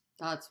 pounds.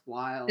 That's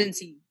wild.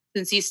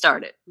 Since he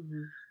started.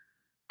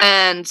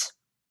 And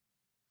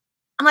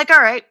I'm like,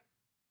 all right,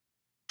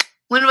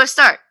 when do I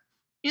start?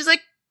 He's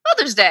like,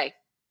 Mother's Day.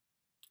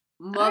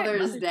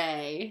 Mother's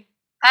Day.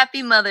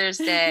 Happy Mother's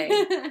Day.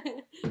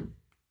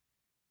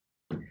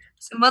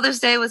 So Mother's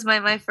Day was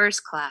my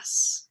first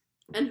class.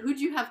 And who'd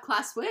you have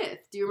class with?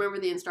 Do you remember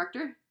the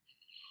instructor?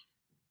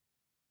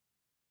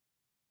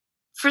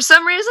 For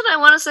some reason, I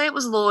want to say it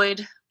was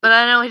Lloyd, but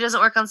I know he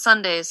doesn't work on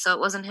Sundays, so it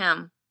wasn't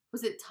him.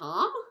 Was it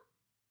Tom?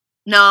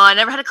 No, I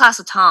never had a class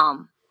with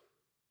Tom.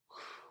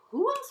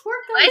 Who else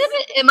worked on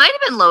It might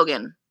have been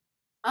Logan.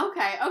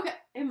 Okay.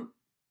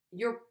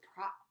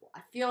 I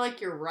feel like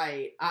you're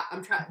right.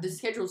 I'm trying. The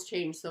schedule's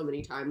changed so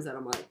many times that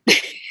I'm like,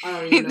 I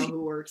don't even know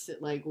who works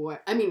at like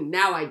what. I mean,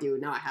 now I do.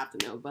 Now I have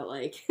to know. But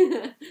like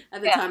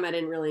at the time, I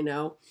didn't really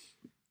know.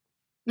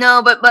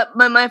 No, but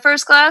my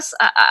first class,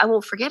 I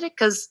won't forget it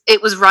because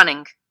it was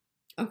running.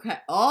 Okay.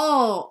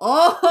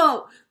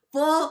 Oh,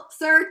 full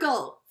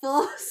circle.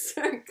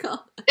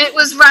 It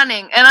was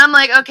running, and I'm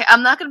like, okay,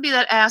 I'm not gonna be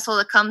that asshole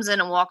that comes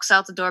in and walks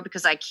out the door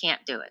because I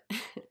can't do it.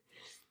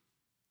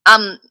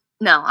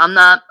 No, I'm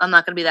not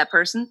gonna be that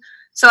person.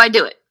 So I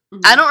do it.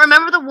 Mm-hmm. I don't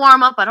remember the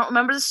warm up. I don't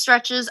remember the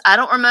stretches. I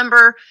don't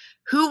remember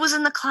who was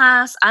in the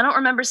class. I don't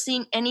remember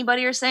seeing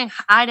anybody or saying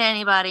hi to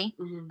anybody.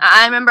 Mm-hmm.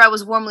 I remember I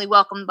was warmly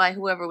welcomed by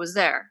whoever was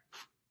there.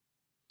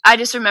 I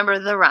just remember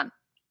the run.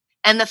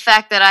 And the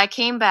fact that I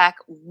came back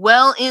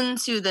well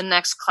into the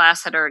next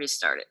class had already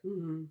started.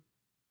 Mm-hmm.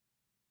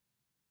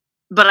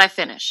 But I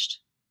finished.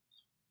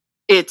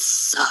 It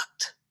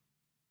sucked.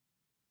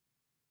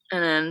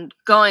 And then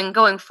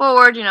going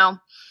forward, you know,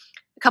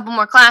 a couple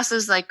more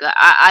classes. Like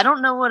I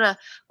don't know what a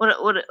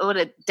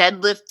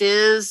deadlift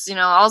is. You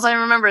know, all I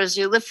remember is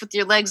you lift with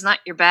your legs, not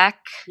your back.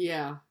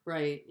 Yeah,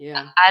 right.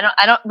 Yeah.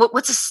 I don't.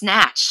 What's a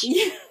snatch?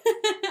 Yeah.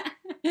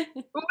 What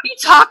are you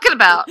talking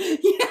about?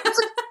 Yeah.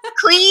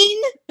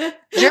 Clean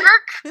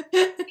jerk.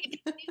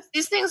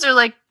 These things are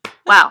like,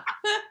 wow.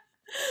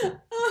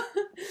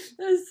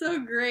 That's so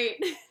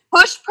great.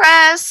 Push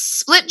press,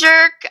 split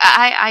jerk.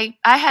 I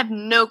had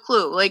no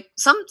clue. Like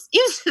even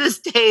to this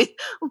day,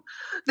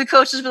 the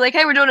coaches be like,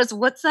 "Hey, we're doing this.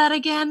 What's that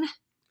again?"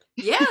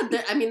 Yeah,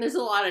 I mean, there's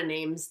a lot of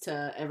names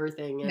to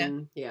everything,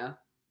 and yeah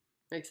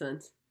makes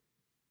sense.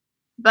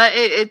 But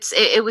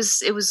it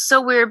was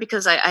so weird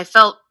because I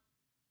felt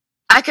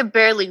I could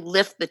barely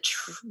lift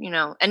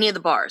any of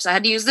the bars. I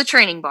had to use the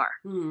training bar.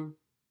 Mm.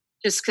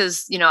 Just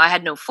because, you know, I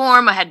had no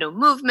form, I had no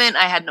movement,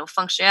 I had no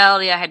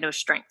functionality, I had no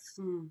strength.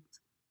 Mm.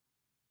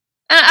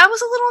 And I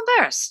was a little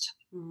embarrassed.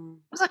 Mm.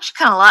 I was actually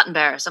kind of a lot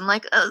embarrassed. I'm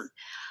like,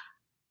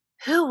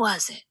 who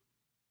was it?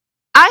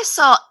 I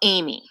saw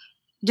Amy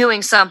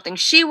doing something.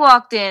 She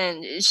walked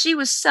in and she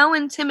was so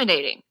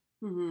intimidating.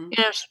 Mm-hmm.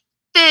 You know, she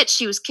fit,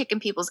 she was kicking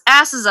people's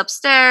asses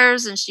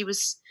upstairs, and she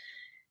was...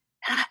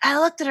 I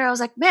looked at her, I was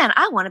like, man,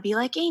 I want to be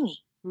like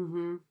Amy.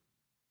 Mm-hmm.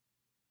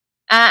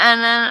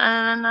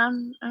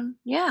 And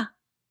yeah,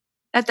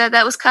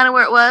 that was kind of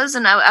where it was.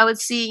 And I would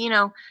see, you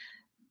know,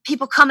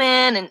 people come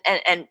in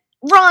and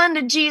run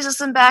to Jesus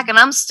and back, and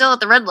I'm still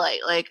at the red light,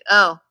 like,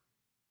 oh.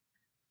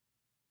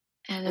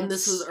 And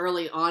this was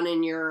early on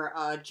in your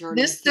journey.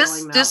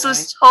 This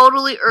was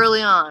totally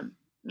early on.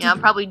 Yeah, I'm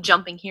probably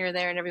jumping here,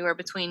 there, and everywhere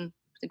between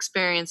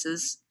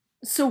experiences.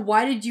 So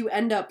why did you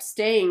end up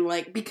staying?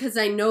 Like, because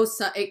I know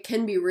it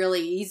can be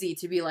really easy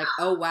to be like,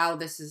 oh, wow,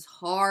 this is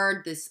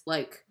hard.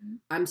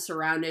 I'm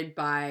surrounded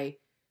by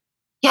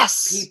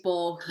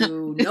people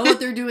who know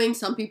what they're doing.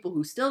 Some people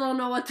who still don't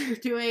know what they're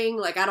doing.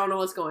 Like, I don't know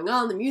what's going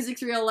on. The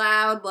music's real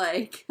loud.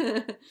 Like,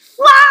 wow,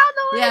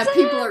 yeah,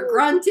 people are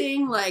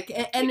grunting. Like,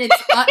 and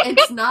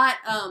it's not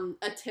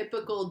a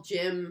typical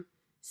gym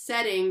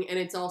setting, and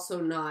it's also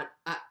not.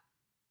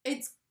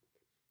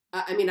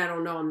 I mean, I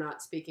don't know. I'm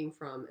not speaking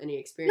from any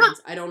experience.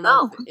 No, I don't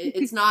know. No.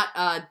 It's not.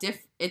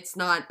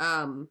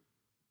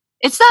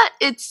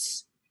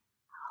 It's.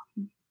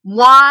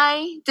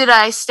 Why did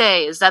I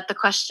stay? Is that the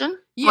question?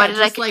 Yeah, why did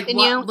I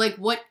continue?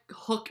 What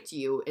hooked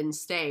you in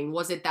staying?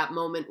 Was it that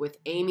moment with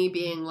Amy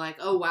being like,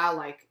 "Oh wow,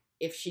 like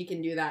if she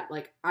can do that,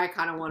 like I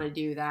kind of want to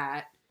do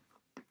that."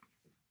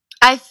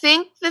 I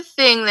think the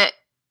thing that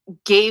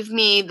gave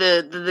me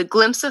the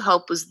glimpse of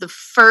hope was the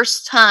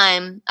first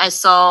time I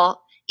saw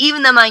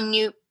even the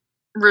minute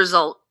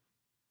result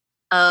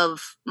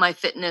of my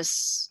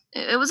fitness.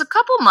 It was a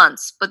couple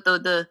months, but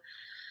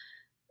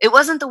it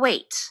wasn't the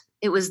weight,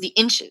 it was the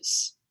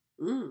inches.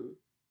 Mm.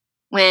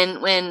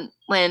 When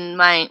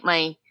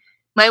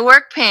my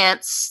work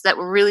pants that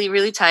were really,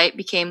 really tight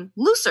became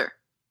looser.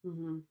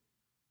 Mm-hmm.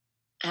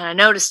 And I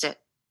noticed it,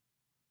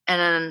 and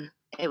then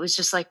it was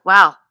just like,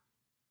 wow.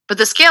 But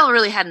the scale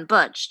really hadn't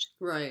budged.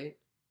 Right.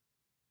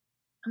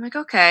 I'm like,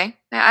 okay,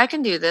 I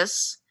can do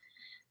this.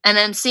 And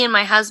then seeing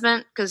my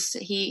husband, because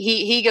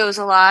he goes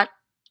a lot,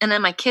 and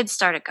then my kids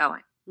started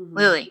going, mm-hmm.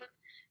 Lily.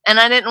 And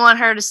I didn't want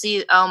her to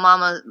see, oh,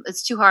 Mama,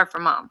 it's too hard for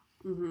Mom.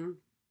 Mm-hmm.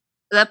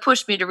 That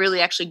pushed me to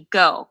really actually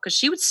go, because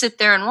she would sit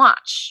there and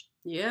watch.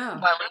 Yeah.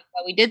 While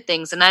we did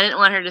things, and I didn't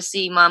want her to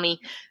see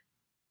Mommy.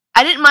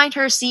 I didn't mind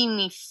her seeing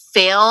me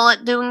fail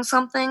at doing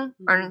something,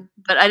 mm-hmm.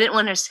 But I didn't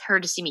want her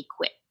to see me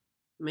quit.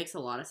 Makes a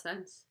lot of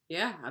sense.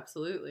 Yeah,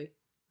 absolutely.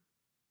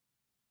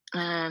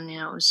 And, you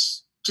know, it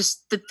was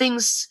just the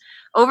things...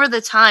 Over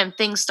the time,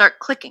 things start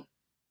clicking.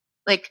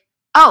 Like,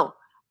 oh,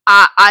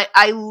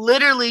 I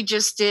literally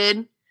just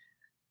did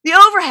the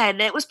overhead,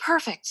 and it was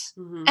perfect.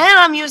 Mm-hmm. And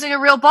I'm using a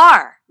real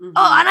bar. Mm-hmm.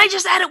 Oh, and I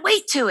just added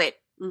weight to it.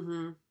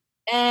 Mm-hmm.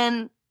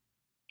 And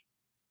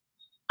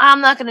I'm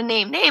not going to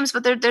name names,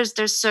 but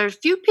there's a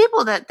few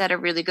people that are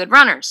really good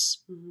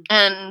runners. Mhm.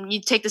 And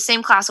you take the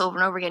same class over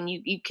and over again.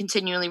 You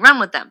continually run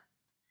with them.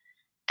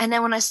 And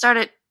then when I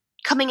started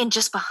coming in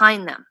just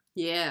behind them,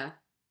 Yeah.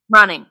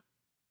 running,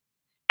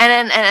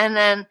 and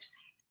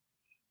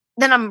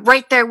then I'm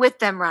right there with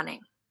them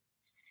running.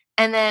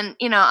 And then,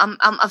 I'm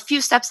a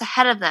few steps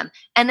ahead of them.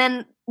 And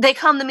then they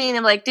come to me and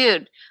they're like,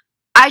 dude,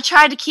 I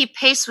tried to keep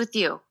pace with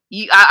you.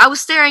 I was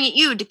staring at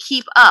you to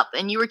keep up,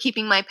 and you were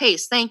keeping my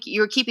pace. Thank you.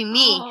 You were keeping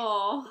me,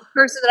 Oh. the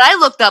person that I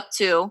looked up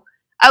to.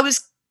 I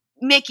was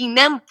making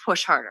them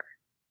push harder.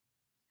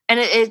 And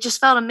it just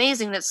felt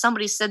amazing that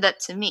somebody said that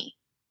to me.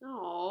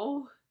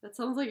 Oh, that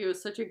sounds like it was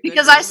such a good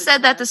Because I moment said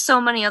to that to have. so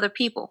many other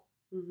people.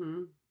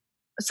 Mhm.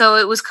 So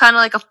it was kind of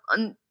like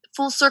a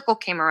full circle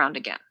came around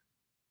again.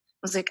 I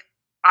was like,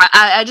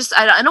 I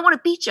don't want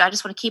to beat you. I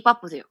just want to keep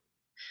up with you.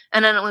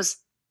 And then it was,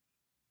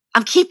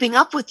 I'm keeping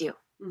up with you.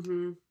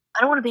 Mhm. I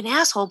don't want to be an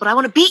asshole, but I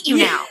want to beat you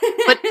now.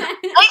 But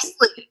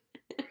nicely.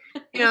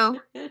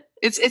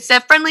 It's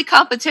that friendly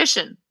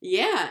competition.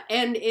 Yeah,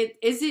 and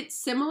is it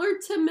similar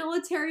to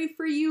military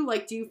for you?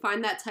 Like, do you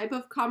find that type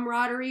of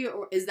camaraderie,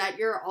 or is that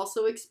your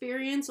also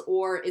experience,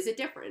 or is it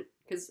different?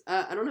 Because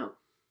I don't know.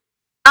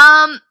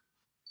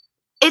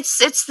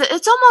 It's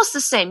almost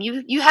the same.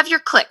 You have your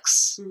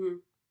cliques. Mm-hmm.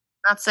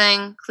 Not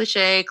saying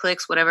cliche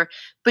cliques, whatever,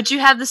 but you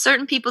have the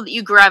certain people that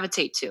you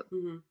gravitate to.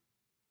 Mm-hmm.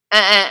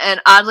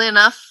 And oddly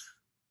enough,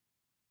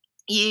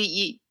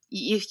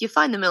 you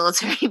find the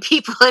military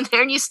people in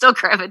there, and you still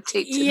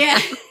gravitate to Yeah.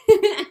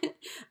 them.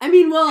 I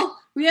mean, well,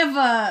 we have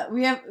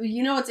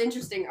what's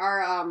interesting,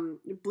 our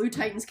Blue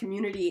Titans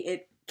community,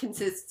 it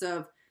consists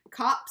of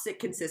cops, it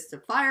consists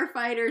of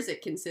firefighters,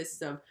 it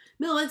consists of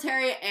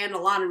military, and a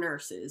lot of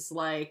nurses.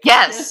 Like,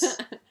 yes.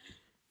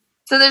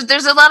 So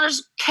there's a lot of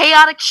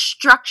chaotic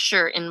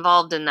structure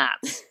involved in that.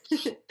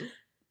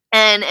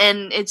 and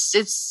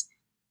it's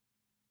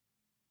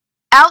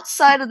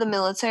outside of the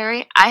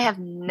military, I have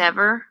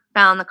never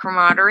found the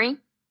camaraderie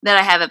that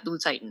I have at Blue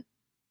Titan.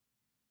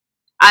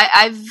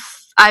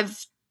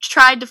 I've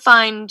tried to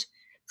find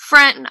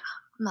I'm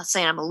not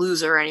saying I'm a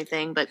loser or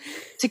anything, but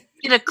to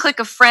get a clique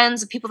of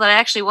friends, of people that I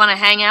actually want to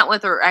hang out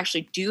with or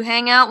actually do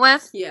hang out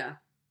with. Yeah.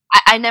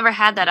 I never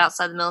had that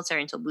outside the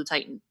military until Blue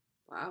Titan.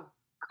 Wow.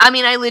 I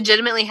mean, I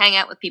legitimately hang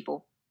out with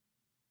people.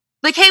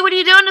 Like, hey, what are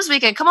you doing this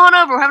weekend? Come on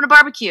over. We're having a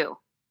barbecue.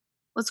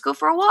 Let's go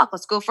for a walk.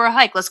 Let's go for a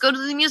hike. Let's go to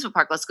the amusement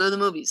park. Let's go to the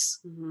movies.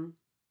 Mm-hmm.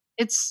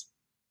 It's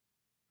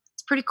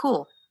pretty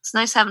cool. It's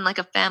nice having like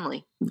a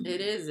family.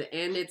 It is,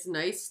 and it's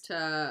nice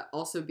to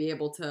also be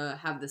able to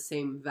have the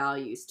same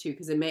values too,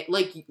 because it may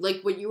like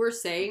what you were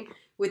saying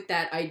with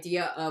that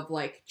idea of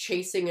like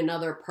chasing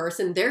another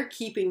person. They're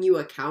keeping you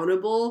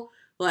accountable,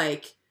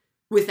 like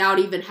without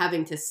even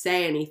having to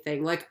say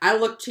anything. Like I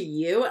look to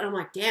you, and I'm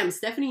like, damn,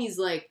 Stephanie's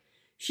like,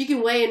 she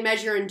can weigh and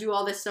measure and do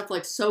all this stuff.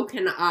 Like, so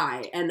can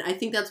I. And I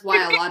think that's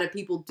why a lot of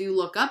people do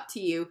look up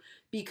to you,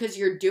 because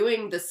you're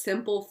doing the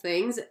simple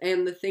things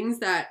and the things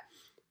that,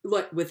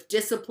 look, with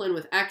discipline,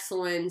 with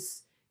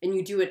excellence, and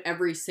you do it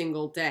every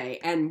single day.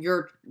 And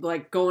you're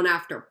like going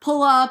after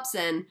pull-ups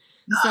and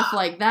stuff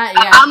like that.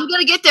 Yeah, I'm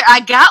gonna get there. I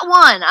got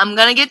one. I'm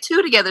gonna get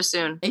two together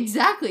soon.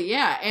 Exactly.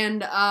 Yeah.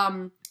 And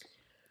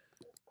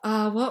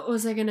what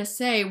was I gonna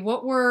say?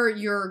 What were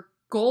your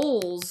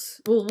goals?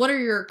 Well, what are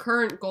your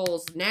current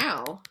goals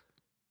now?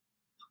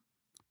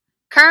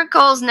 Current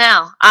goals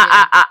now.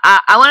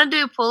 I want to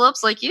do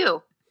pull-ups like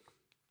you.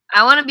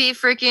 I want to be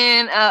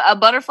freaking a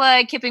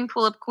butterfly kipping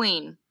pull-up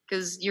queen,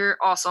 because you're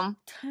awesome.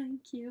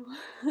 Thank you.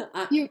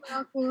 You're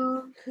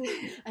welcome.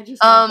 I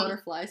just saw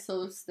butterflies,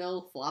 so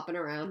still flopping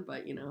around,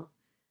 but you know.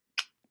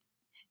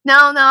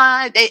 No.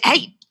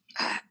 Hey,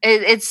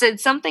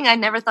 it's something I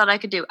never thought I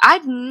could do.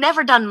 I've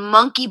never done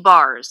monkey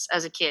bars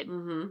as a kid.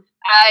 Mm-hmm.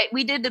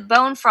 We did the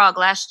Bone Frog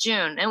last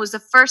June. It was the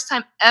first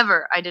time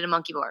ever I did a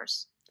monkey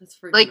bars. That's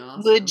freaking like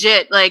awesome.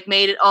 Legit, like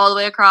made it all the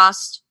way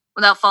across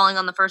without falling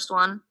on the first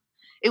one.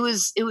 It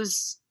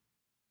was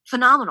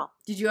phenomenal.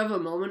 Did you have a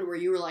moment where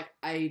you were like,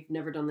 I've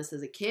never done this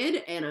as a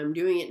kid, and I'm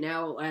doing it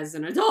now as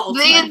an adult?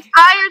 The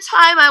entire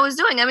time I was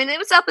doing, I mean, it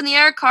was up in the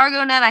air,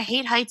 cargo net. I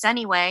hate heights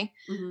anyway.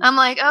 Mm-hmm. I'm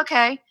like,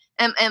 okay.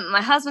 And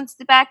my husband's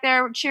back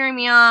there cheering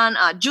me on.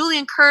 Julie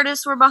and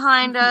Curtis were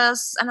behind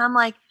us. And I'm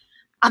like,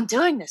 I'm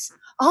doing this.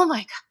 Oh my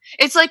God.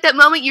 It's like that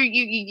moment you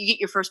get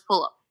your first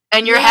pull-up.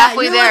 And you're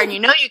halfway there, like, and you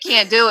know you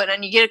can't do it.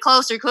 And you get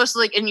closer,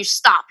 like, and you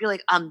stop. You're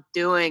like, I'm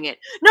doing it.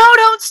 No,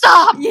 don't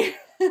stop. Yeah.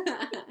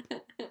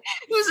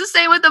 It was the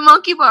same with the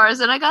monkey bars.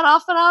 And I got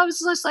off and I was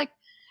just like,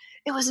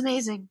 it was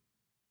amazing.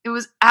 It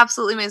was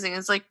absolutely amazing.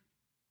 It's like,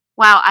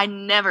 wow, I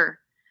never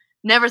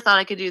thought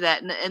I could do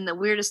that. And the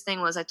weirdest thing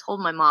was I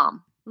told my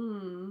mom.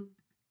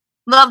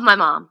 Love my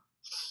mom.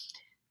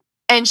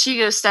 And she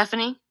goes,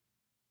 Stephanie,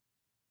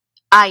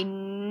 I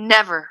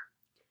never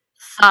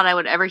thought I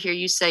would ever hear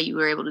you say you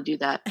were able to do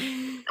that.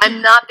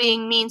 I'm not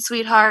being mean,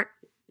 sweetheart,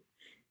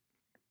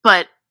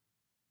 but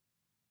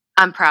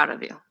I'm proud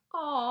of you.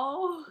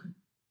 Oh,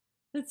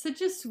 that's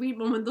such a sweet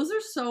moment. Those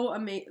are so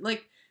amazing.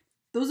 Like,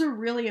 those are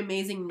really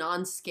amazing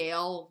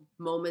non-scale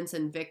moments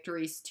and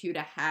victories too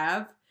to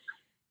have.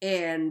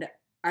 And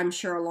I'm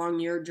sure along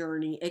your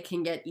journey, it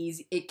can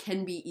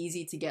be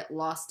easy to get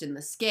lost in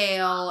the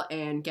scale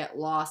and get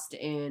lost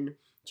in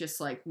just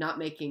like not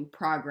making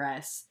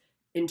progress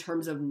in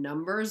terms of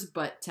numbers,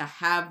 but to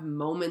have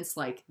moments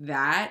like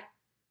that,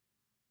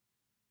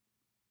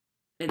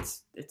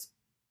 it's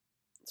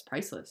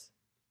priceless.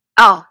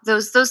 Oh,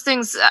 those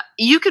things, I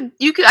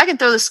can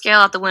throw the scale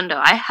out the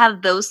window. I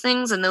have those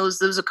things and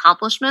those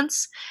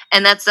accomplishments,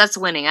 and that's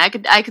winning. I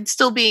could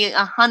still be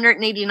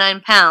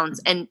 189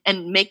 pounds and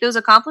make those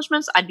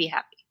accomplishments. I'd be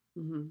happy.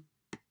 Mm-hmm.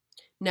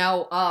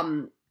 Now,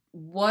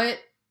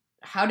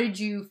 how did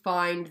you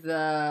find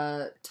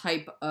the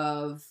type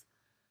of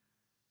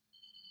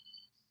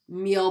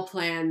meal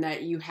plan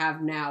that you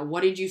have now?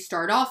 What did you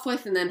start off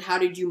with, and then how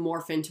did you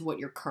morph into what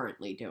you're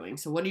currently doing?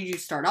 So what did you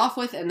start off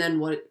with, and then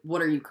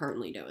what are you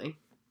currently doing?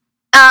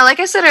 Like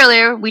I said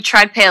earlier, we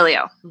tried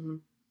paleo. Mm-hmm.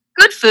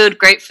 Good food,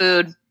 great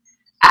food.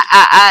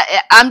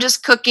 I'm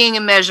just cooking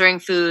and measuring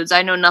foods.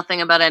 I know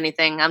nothing about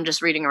anything. I'm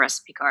just reading a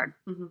recipe card.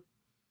 Mm-hmm.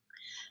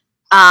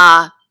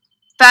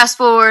 Fast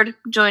forward,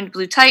 joined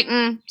Blue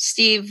Titan.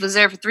 Steve was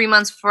there for 3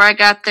 months before I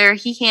got there.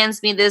 He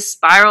hands me this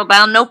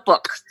spiral-bound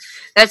notebook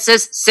that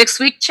says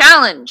 6-week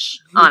challenge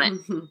on it.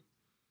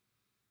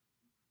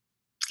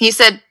 He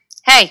said,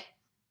 hey,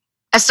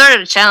 I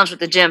started a challenge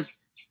with the gym.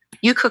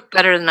 You cook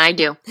better than I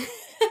do.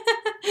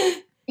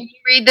 Can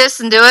you read this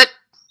and do it?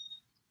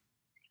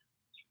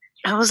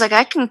 I was like,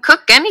 I can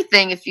cook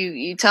anything if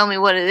you tell me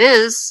what it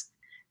is.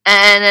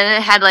 And then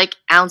it had like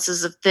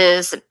ounces of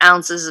this and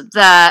ounces of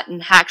that,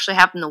 and actually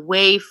having to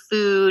weigh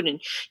food, and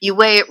you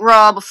weigh it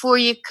raw before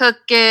you cook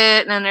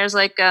it, and then there's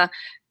like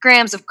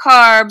grams of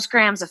carbs,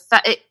 grams of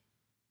fat.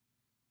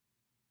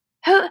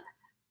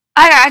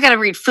 I gotta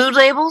read food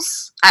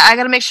labels. I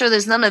gotta make sure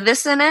there's none of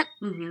this in it.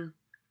 Mm-hmm.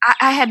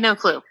 I had no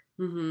clue.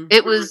 Mm-hmm.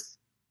 It was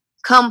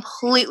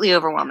completely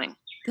overwhelming.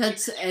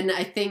 And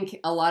I think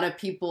a lot of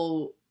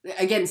people,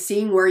 again,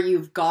 seeing where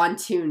you've gone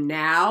to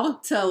now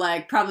to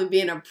like probably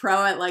being a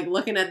pro at like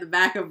looking at the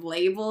back of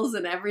labels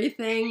and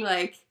everything,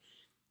 like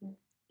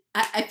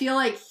I feel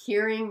like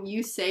hearing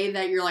you say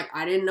that you're like,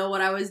 I didn't know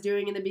what I was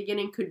doing in the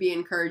beginning could be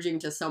encouraging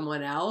to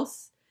someone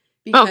else,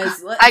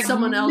 because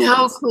someone else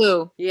no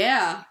clue.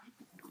 Yeah.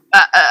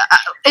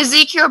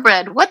 Ezekiel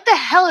bread. What the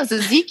hell is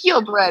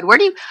Ezekiel bread? Where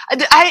do you?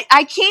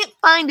 I can't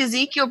find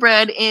Ezekiel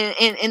bread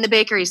in the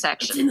bakery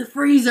section. It's in the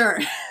freezer.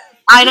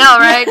 I know,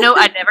 right? No,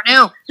 I never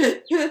knew.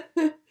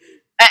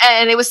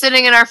 And it was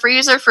sitting in our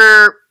freezer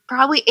for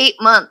probably 8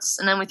 months,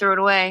 and then we threw it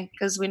away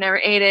because we never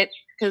ate it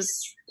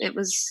because it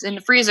was in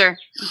the freezer.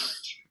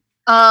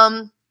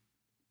 Yeah,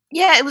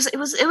 it was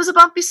a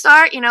bumpy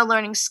start,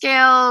 learning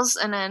scales,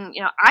 and then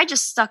I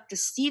just stuck to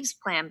Steve's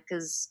plan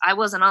because I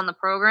wasn't on the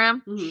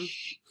program. Mm-hmm.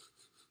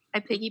 I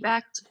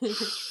piggybacked,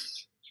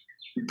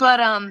 but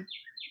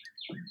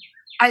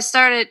I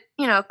started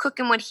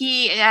cooking what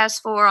he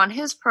asked for on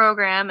his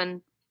program,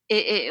 and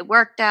it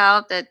worked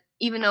out that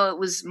even though it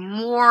was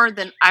more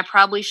than I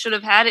probably should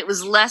have had, it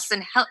was less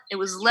it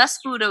was less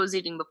food I was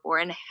eating before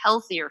and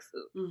healthier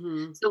food.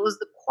 Mm-hmm. So it was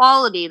the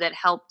quality that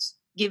helped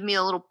give me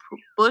a little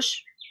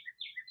push.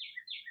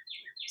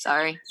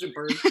 Sorry. Is a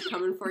bird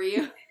coming for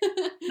you? No,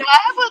 I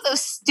have one of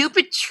those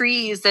stupid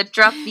trees that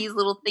drop these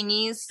little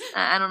thingies.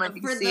 I don't know if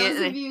you can see it. For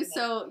those of you,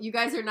 so you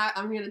guys are not,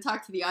 I'm going to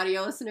talk to the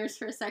audio listeners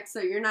for a sec,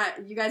 so you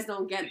guys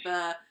don't get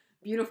the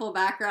beautiful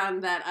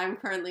background that I'm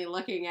currently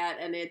looking at,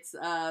 and it's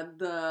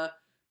where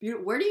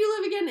do you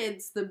live again?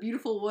 It's the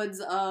beautiful woods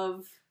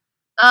of...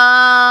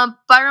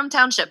 Byram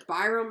Township.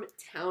 Byram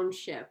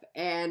Township,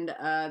 and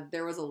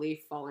there was a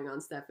leaf falling on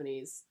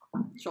Stephanie's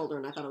shoulder,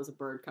 and I thought it was a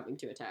bird coming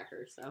to attack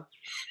her, so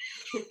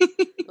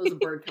it was a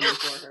bird coming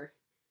for her.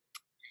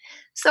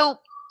 So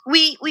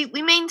we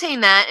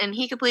maintained that, and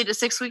he completed a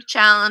 6-week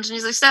challenge, and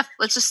he's like, Steph,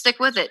 let's just stick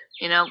with it.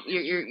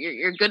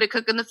 You're good at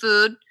cooking the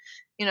food.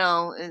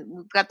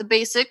 We've got the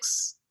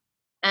basics,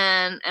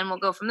 and we'll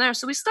go from there.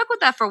 So we stuck with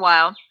that for a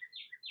while,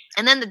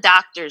 and then the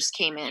doctors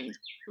came in.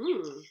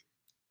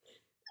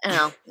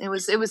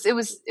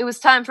 It was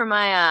time for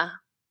my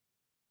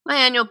my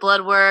annual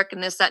blood work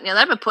and this, that, and the other.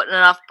 I've been putting it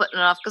off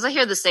because I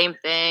hear the same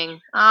thing.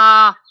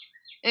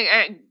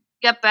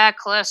 Get bad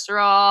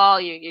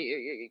cholesterol.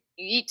 You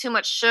eat too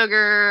much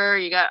sugar.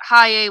 You got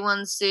high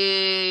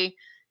A1C.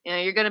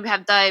 You're gonna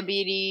have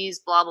diabetes.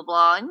 Blah blah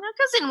blah. And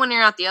because when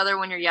you're out the other,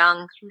 when you're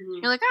young,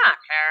 you're like, I don't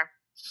care.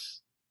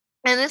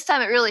 And this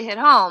time it really hit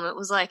home. It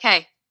was like,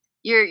 hey,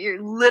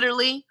 you're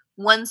literally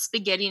one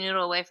spaghetti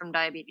noodle away from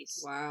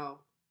diabetes. Wow.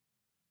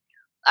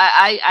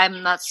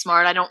 I'm not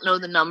smart. I don't know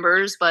the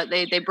numbers, but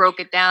they broke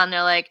it down.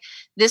 They're like,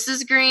 this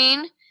is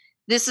green.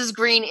 This is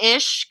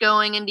greenish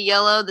going into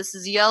yellow. This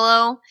is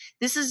yellow.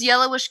 This is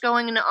yellowish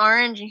going into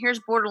orange. And here's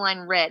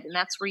borderline red. And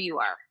that's where you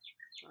are.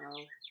 Wow.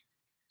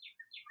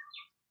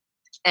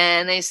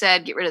 And they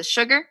said, get rid of the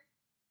sugar.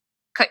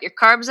 Cut your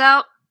carbs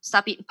out.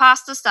 Stop eating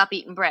pasta. Stop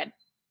eating bread.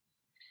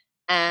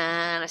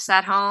 And I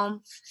sat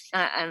home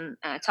and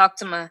I talked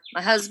to my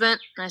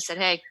husband. And I said,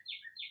 hey,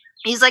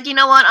 he's like, you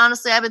know what?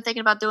 Honestly, I've been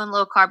thinking about doing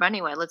low carb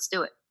anyway. Let's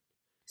do it.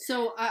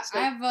 So I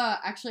have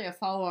actually a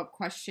follow-up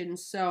question.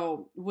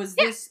 So was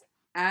Yeah. this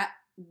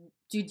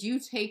did you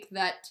take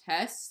that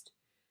test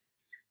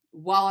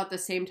while at the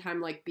same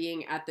time like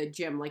being at the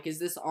gym? Like, is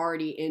this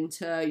already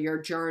into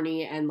your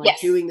journey and like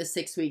Yes. doing the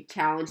 6-week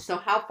challenge? So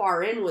how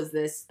far in was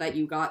this that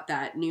you got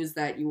that news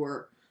that you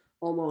were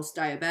almost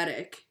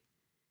diabetic?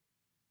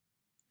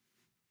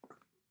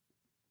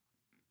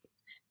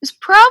 It's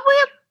probably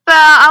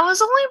about, I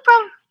was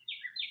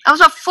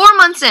about 4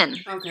 months in.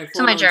 Okay,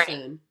 To my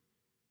journey.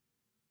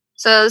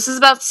 So this is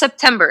about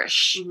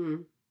September-ish.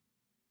 Mm-hmm.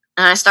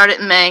 And I started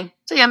in May.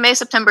 So yeah, May,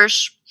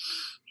 September-ish.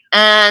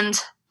 And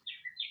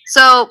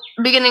so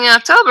beginning in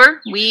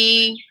October,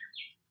 we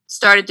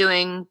started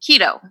doing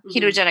keto,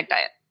 ketogenic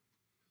diet.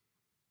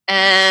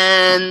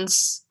 And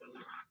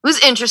it was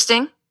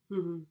interesting.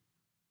 Mm-hmm.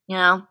 You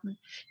know,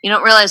 you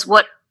don't realize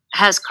what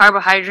has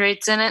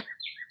carbohydrates in it.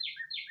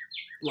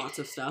 Lots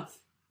of stuff.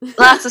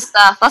 Lots of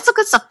stuff. Lots of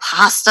good stuff.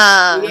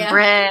 Pasta, Yeah. and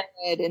bread,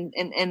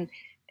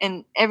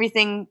 and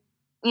everything,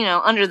 you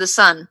know, under the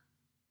sun.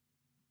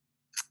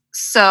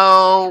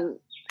 So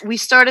we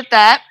started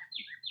that.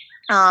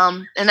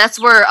 And that's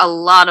where a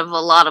lot of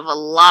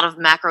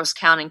macros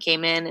counting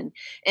came in.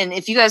 And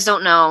if you guys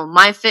don't know,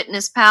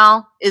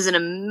 MyFitnessPal is an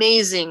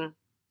amazing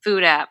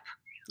food app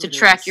to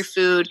track your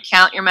food,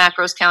 count your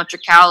macros, count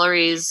your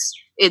calories.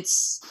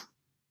 It's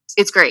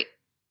great.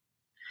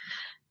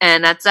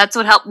 And that's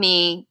what helped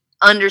me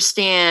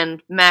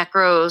understand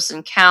macros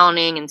and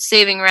counting and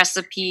saving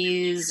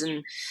recipes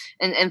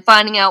and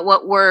finding out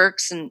what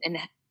works. And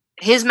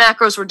his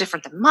macros were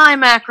different than my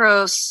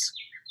macros.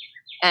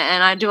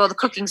 And I do all the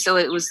cooking, so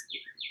it was.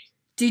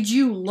 Did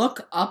you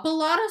look up a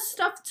lot of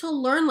stuff to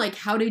learn? Like,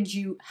 how did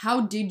you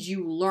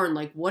learn?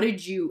 Like,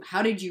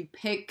 how did you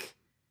pick?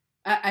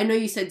 I know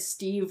you said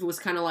Steve was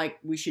kind of like,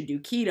 we should do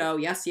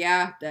keto. Yes,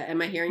 yeah. Am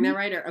I hearing that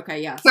right? Or,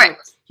 okay, yeah. So Right.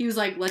 He was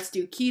like, let's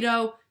do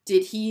keto.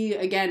 Did he,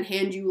 again,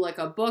 hand you, like,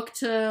 a book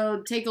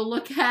to take a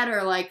look at?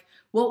 Or, like,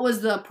 what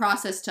was the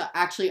process to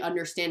actually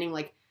understanding,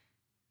 like,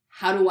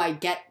 how do I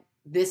get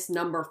this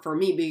number for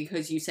me?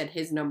 Because you said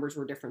his numbers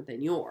were different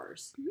than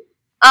yours.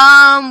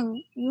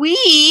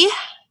 We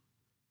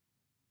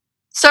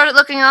started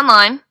looking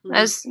online,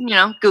 as, you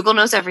know, Google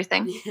knows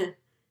everything. Yeah.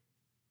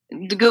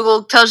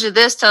 Google tells you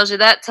this, tells you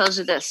that, tells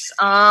you this.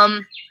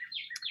 I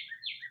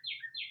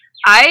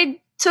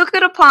took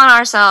it upon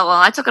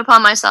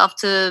myself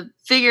to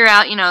figure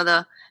out, you know,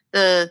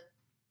 the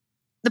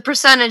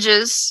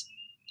percentages,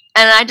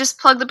 and I just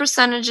plugged the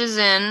percentages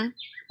in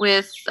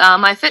with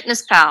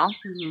MyFitnessPal,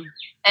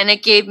 and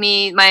it gave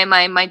me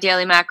my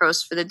daily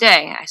macros for the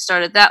day. I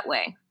started that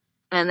way.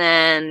 And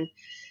then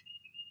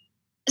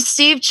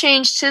Steve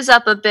changed his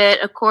up a bit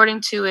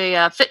according to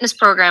a fitness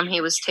program he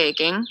was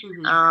taking.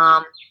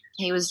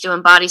 He was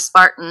doing Body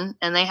Spartan,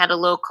 and they had a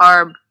low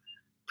carb,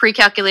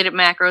 pre-calculated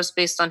macros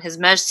based on his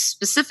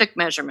specific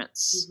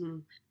measurements.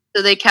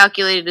 So they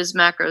calculated his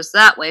macros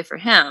that way for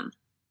him.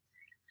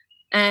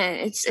 And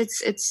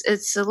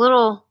it's a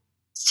little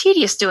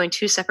tedious doing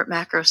 2 separate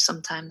macros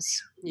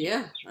sometimes.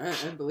 Yeah, I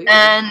believe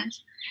and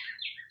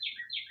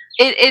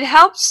it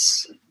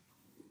helps.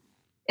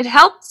 It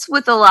helps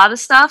with a lot of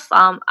stuff.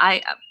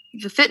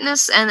 The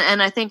fitness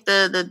and I think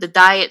the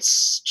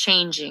diets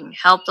changing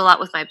helped a lot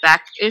with my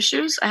back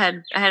issues. I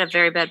had a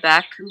very bad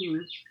back.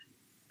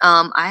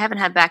 I haven't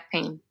had back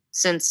pain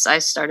since I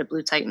started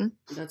Blue Titan.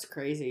 That's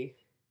crazy.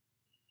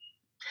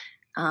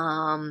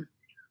 And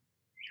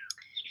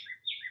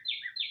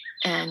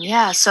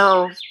yeah,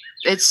 so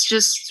it's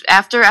just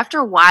after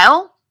a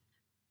while,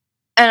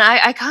 and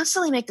I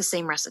constantly make the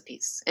same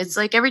recipes. It's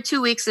like every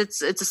 2 weeks,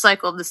 it's a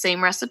cycle of the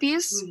same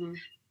recipes.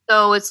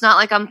 So it's not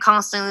like I'm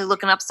constantly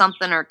looking up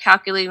something or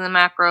calculating the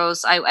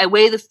macros. I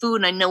weigh the food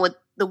and I know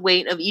what the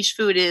weight of each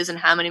food is and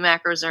how many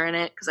macros are in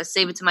it because I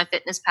save it to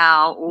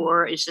MyFitnessPal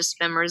or it's just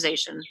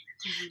memorization.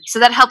 So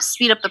that helps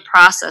speed up the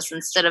process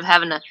instead of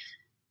having to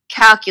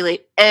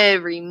calculate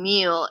every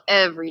meal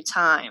every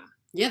time.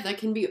 Yeah, that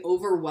can be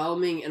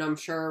overwhelming, and I'm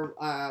sure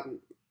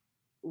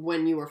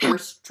when you were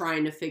first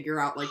trying to figure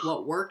out like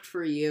what worked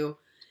for you,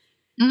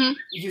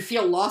 you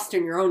feel lost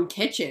in your own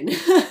kitchen.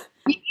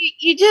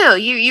 You do.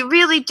 You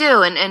really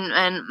do.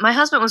 And my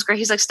husband was great.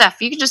 He's like,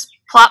 Steph, you can just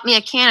plop me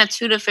a can of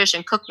tuna fish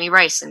and cook me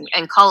rice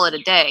and call it a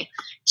day.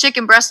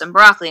 Chicken breast and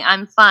broccoli,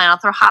 I'm fine. I'll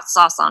throw hot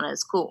sauce on it.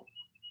 It's cool.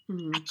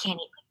 I can't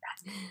eat like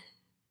that.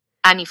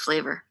 I need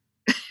flavor.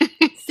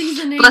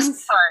 Seasonings. Bless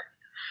the heart.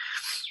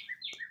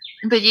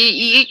 But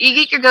you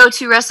get your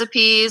go-to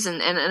recipes.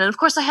 And of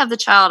course, I have the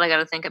child I got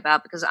to think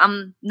about because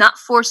I'm not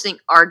forcing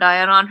our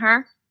diet on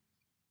her.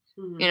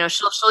 You know,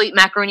 she'll eat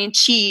macaroni and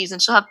cheese,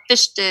 and she'll have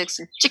fish sticks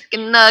and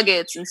chicken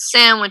nuggets and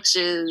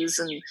sandwiches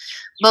and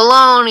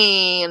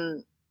bologna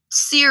and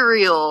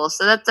cereal.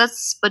 So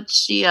that's but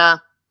she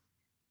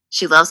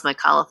loves my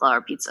cauliflower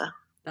pizza.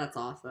 That's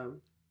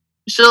awesome.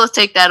 She'll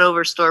take that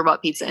over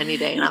store-bought pizza any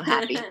day, and I'm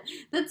happy.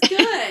 That's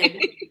good.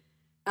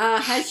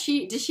 Does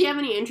she have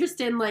any interest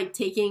in like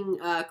taking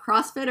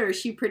CrossFit, or is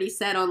she pretty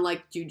set on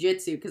like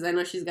jujitsu? Because I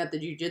know she's got the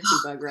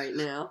jujitsu bug right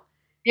now.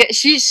 Yeah,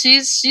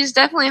 she's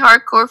definitely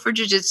hardcore for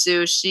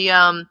jujitsu. She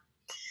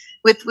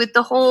with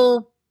the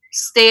whole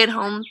stay at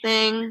home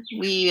thing,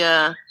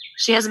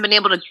 she hasn't been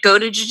able to go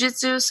to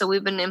jujitsu, so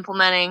we've been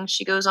implementing.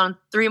 She goes on a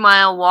 3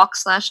 mile walk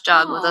 /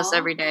 jog with us Aw.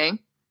 every day,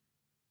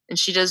 and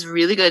she does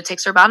really good. It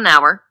takes her about an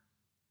hour.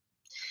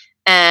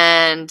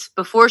 And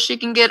before she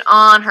can get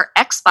on her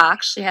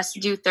Xbox, she has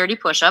to do 30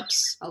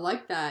 push-ups. I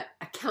like that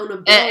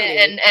accountability.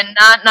 And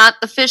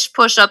not the fish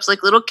push-ups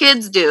like little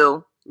kids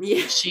do.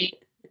 Yeah.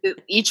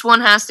 Each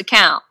one has to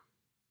count.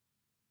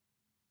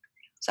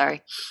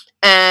 Sorry.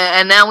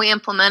 And now we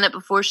implement it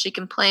before she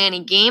can play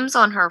any games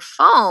on her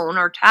phone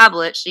or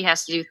tablet. She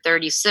has to do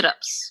 30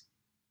 sit-ups.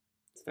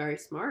 It's very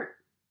smart.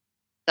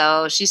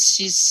 So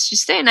she's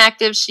staying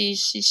active. She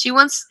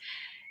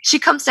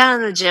comes down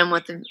to the gym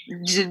with the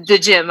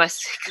gym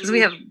because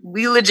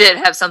we legit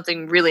have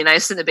something really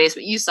nice in the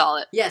basement. You saw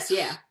it. Yes,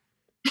 yeah.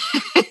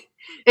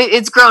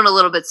 It's grown a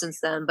little bit since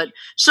then, but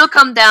she'll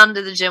come down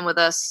to the gym with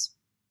us,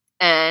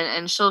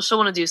 and she'll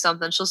want to do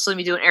something. She'll see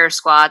me doing air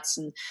squats,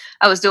 and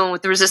I was doing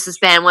with the resistance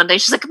band one day.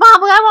 She's like,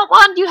 "Mom, I want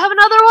one. Do you have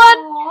another one?"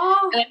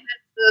 Aww. And I had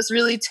those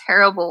really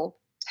terrible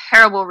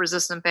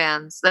resistant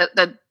bands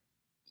that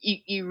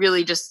you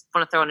really just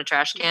want to throw in a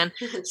trash can.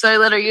 So I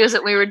let her use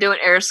it. We were doing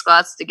air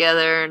squats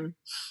together, and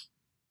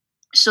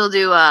she'll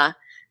do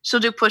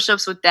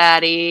push-ups with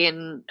Daddy,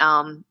 and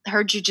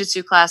her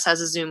jujitsu class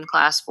has a Zoom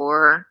class for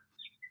her,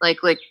 like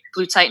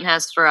Blue Titan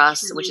has for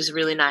us, which is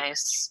really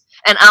nice.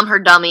 And I'm her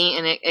dummy,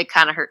 and it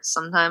kind of hurts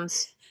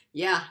sometimes.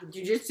 Yeah,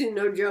 jujitsu,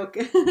 no joke.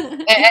 And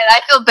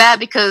I feel bad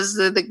because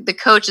the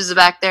coach is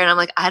back there, and I'm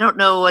like, I don't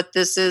know what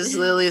this is,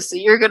 Lily, so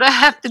you're going to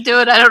have to do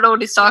it. I don't know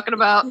what he's talking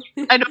about.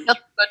 I know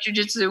nothing about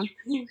jujitsu.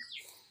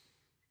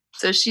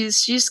 So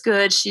she's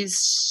good. She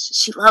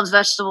loves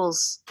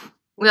vegetables.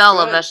 We all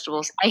love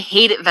vegetables. I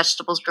hated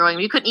vegetables growing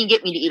up. You couldn't even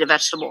get me to eat a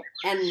vegetable.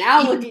 And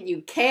now look at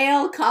you,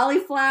 kale,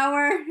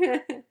 cauliflower.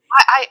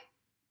 I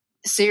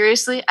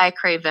seriously, I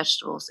crave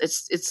vegetables.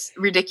 It's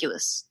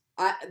ridiculous.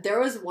 There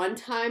was one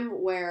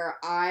time where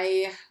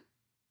I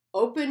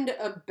opened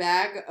a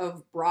bag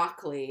of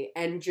broccoli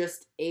and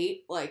just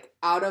ate like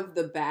out of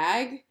the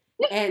bag,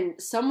 and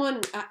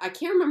someone, I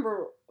can't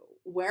remember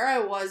where I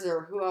was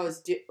or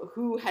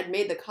who had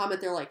made the comment.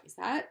 They're like, "Is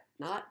that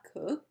not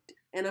cooked?"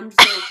 And I'm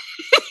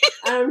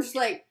just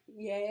like,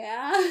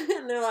 yeah.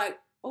 And they're like,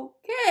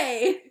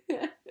 okay.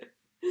 And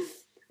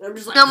I'm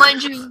just like, no,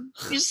 mind you,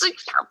 just like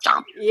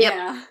chomp.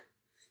 Yeah. Yep.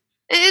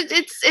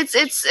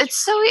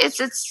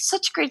 It's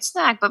such a great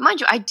snack, but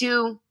mind you, I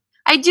do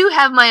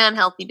have my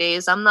unhealthy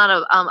days. I'm not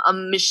a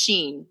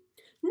machine.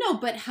 No,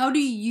 but how do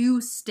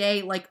you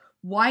stay, like,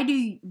 why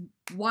do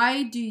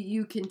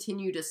you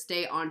continue to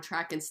stay on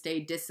track and stay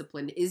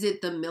disciplined? Is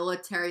it the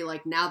military,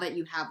 like, now that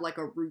you have like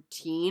a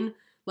routine,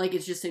 like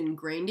it's just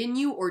ingrained in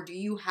you, or do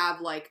you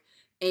have like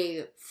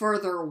a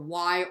further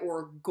why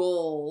or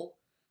goal?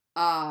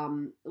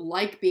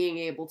 Like being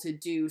able to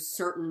do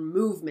certain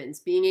movements,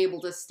 being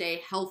able to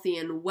stay healthy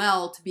and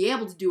well, to be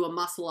able to do a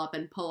muscle up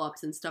and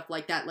pull-ups and stuff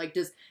like that. Like,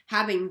 does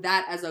having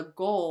that as a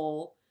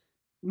goal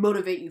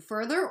motivate you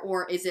further,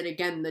 or is it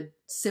again the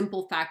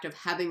simple fact of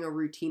having a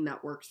routine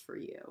that works for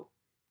you?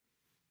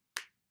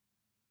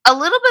 A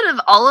little bit of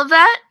all of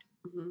that.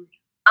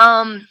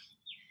 Mm-hmm.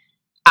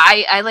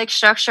 I like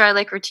structure, I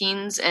like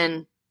routines,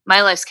 and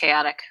my life's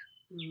chaotic.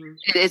 Mm-hmm.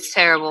 It's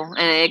terrible, and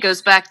it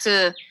goes back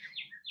to,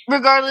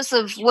 regardless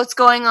of what's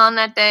going on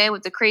that day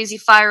with the crazy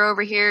fire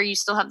over here, you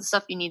still have the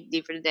stuff you need to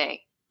do for the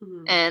day.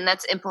 Mm-hmm. And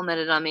that's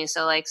implemented on me.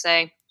 So, like,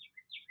 say,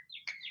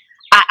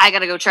 I got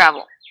to go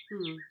travel.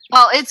 Mm-hmm.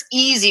 Well, it's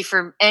easy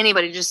for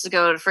anybody just to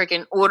go to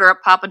freaking order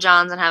up Papa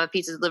John's and have a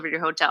pizza delivered to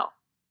your hotel.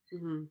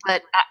 Mm-hmm.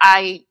 But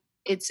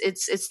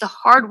it's the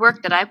hard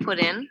work that I put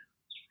in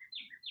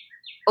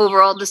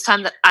over all this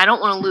time that I don't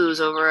want to lose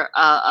over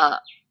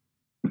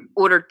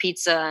ordered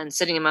pizza and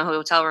sitting in my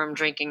hotel room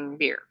drinking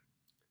beer.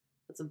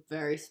 That's a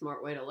very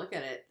smart way to look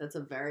at it. That's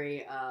a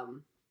very,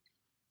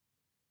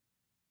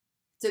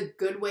 it's a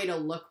good way to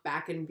look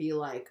back and be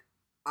like,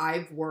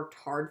 I've worked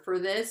hard for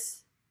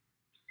this.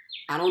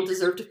 I don't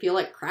deserve to feel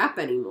like crap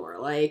anymore.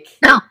 Like,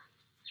 no.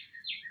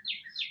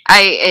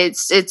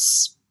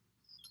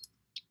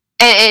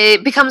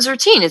 It becomes a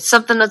routine. It's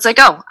something that's like,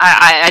 oh,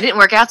 I didn't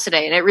work out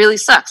today, and it really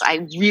sucks.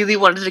 I really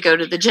wanted to go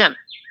to the gym.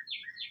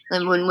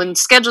 And when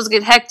schedules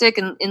get hectic,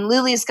 and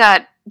Lily's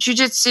got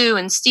jiu-jitsu,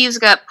 and Steve's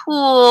got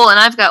pool, and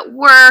I've got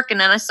work, and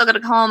then I still got to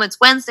go home. It's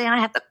Wednesday, and I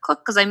have to cook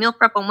because I meal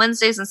prep on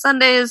Wednesdays and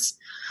Sundays.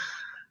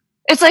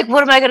 It's like,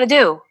 what am I going to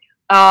do?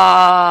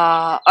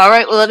 All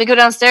right, well, let me go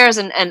downstairs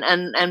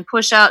and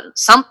push out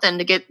something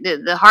to get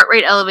the heart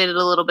rate elevated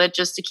a little bit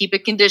just to keep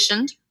it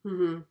conditioned.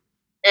 Mm-hmm.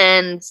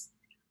 And,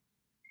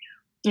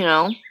 you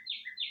know.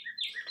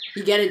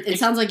 You get it. It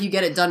sounds like you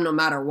get it done no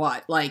matter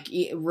what. Like,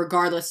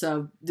 regardless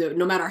of,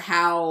 no matter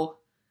how.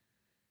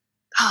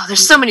 Oh,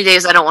 there's so many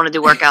days I don't want to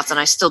do workouts, and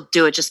I still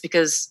do it just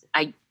because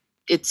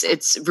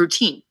it's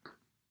routine.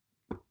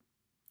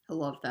 I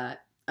love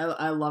that.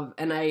 I love,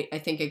 and I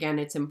think, again,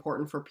 it's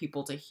important for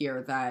people to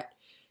hear that,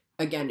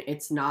 again,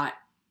 it's not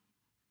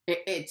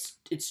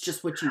it's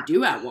just what you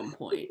do at one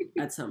point,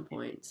 at some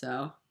point.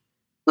 So,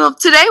 well,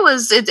 today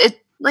was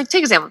it. Like,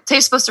 take example.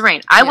 Today's supposed to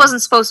rain. I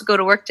wasn't supposed to go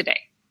to work today.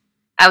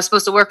 I was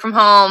supposed to work from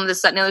home.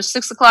 This, that, and the other.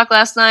 6 o'clock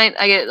last night.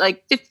 I get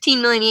like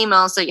 15 million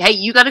emails saying, "Hey,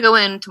 you got to go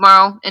in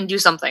tomorrow and do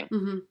something."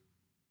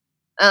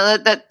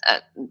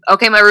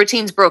 Okay, my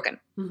routine's broken.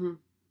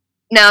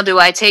 Now, do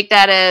I take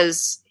that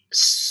as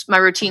my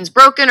routine's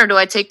broken, or do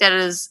I take that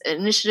as an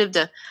initiative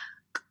to?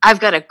 I've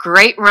got a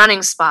great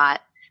running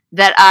spot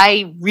that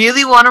I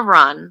really want to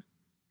run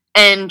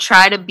and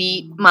try to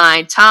beat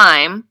my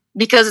time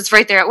because it's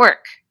right there at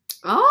work.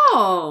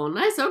 Oh,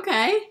 nice.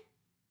 Okay.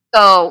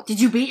 So, did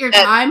you beat your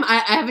time?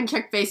 I haven't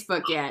checked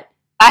Facebook yet.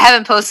 I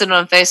haven't posted it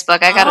on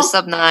Facebook. I got a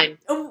sub 9.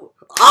 Oh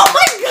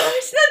my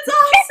gosh, that's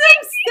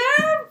awesome,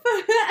 Steph!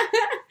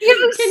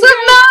 You sub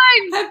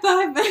 9. High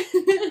five.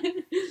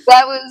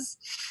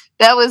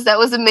 That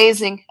was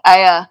amazing.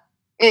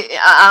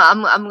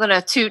 I'm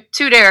gonna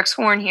toot Eric's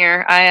horn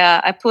here.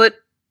 I put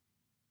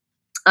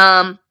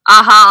Aha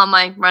on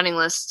my running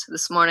list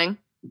this morning.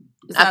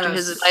 Is after that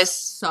his advice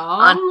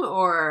song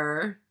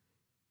or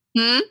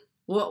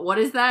what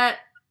is that?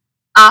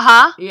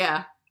 Aha.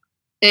 Yeah.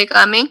 Take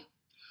on me.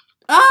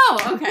 Oh,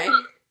 okay.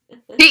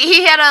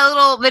 He had a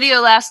little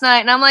video last night,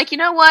 and I'm like, you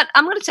know what?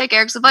 I'm going to take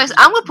Eric's advice.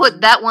 I'm going to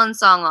put that one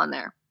song on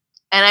there.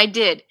 And I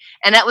did.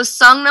 And that was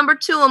song number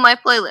 2 on my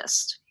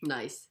playlist.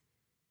 Nice.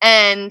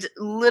 And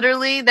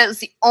literally, that was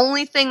the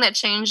only thing that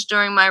changed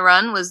during my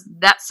run was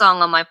that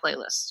song on my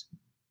playlist.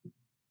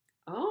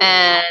 Oh.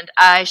 And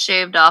I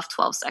shaved off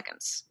 12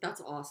 seconds.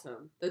 That's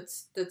awesome.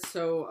 That's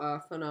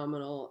so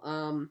phenomenal.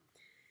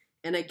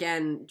 And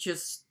again,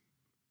 just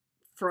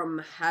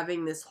from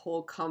having this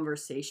whole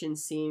conversation,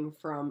 seeing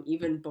from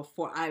even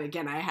before, I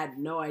had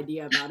no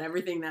idea about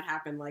everything that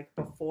happened like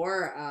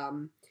before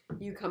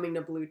you coming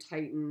to Blue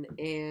Titan,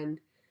 and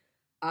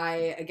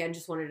I again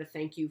just wanted to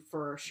thank you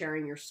for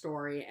sharing your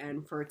story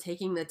and for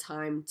taking the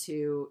time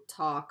to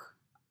talk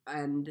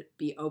and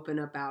be open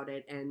about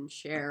it and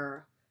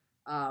share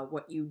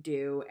what you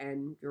do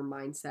and your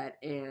mindset.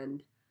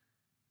 And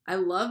I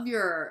love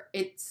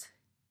it's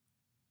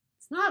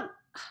not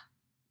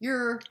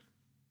you're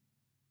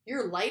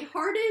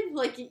lighthearted,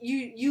 like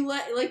you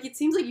like it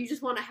seems like you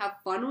just want to have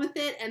fun with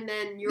it, and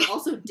then you're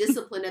also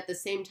disciplined at the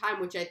same time,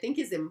 which I think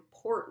is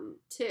important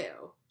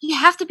too. You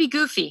have to be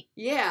goofy.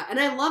 Yeah, and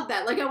I love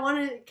that. Like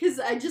because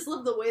I just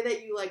love the way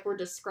that you like were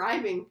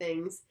describing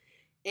things,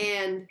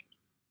 and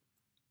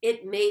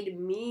it made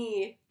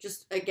me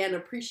just again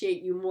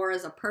appreciate you more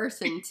as a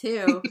person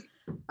too.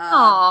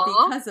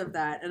 Because of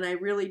that, and I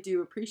really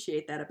do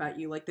appreciate that about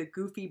you, like the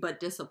goofy but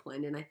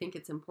disciplined, and I think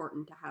it's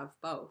important to have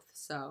both.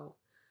 So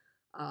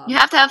you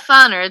have to have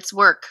fun or it's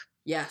work.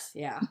 Yes,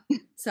 yeah.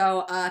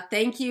 So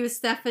thank you,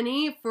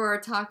 Stephanie, for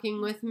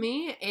talking with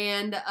me,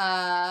 and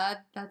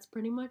that's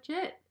pretty much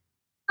it.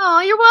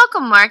 Oh, you're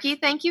welcome, Marky.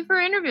 Thank you for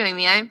interviewing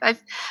me.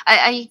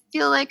 I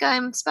feel like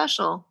I'm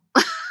special.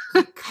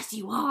 Because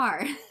you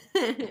are.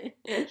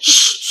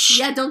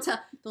 Yeah, don't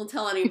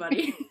tell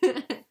anybody.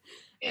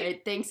 All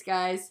right, thanks,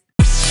 guys.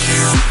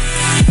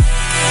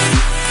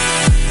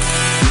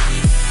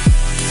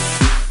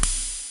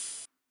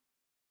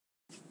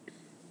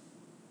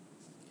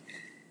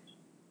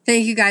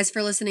 Thank you guys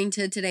for listening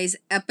to today's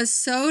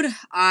episode.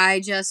 I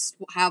just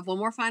have one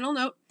more final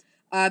note.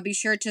 Be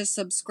sure to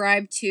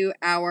subscribe to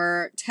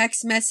our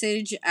text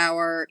message,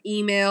 our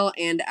email,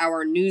 and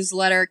our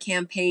newsletter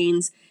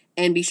campaigns.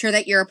 And be sure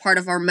that you're a part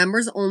of our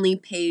members only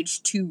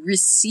page to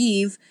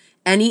receive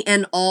any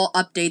and all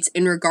updates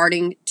in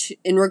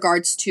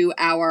regards to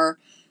our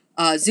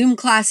Zoom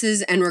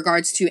classes, and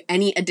regards to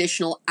any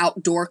additional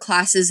outdoor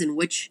classes in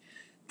which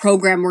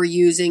program we're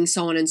using,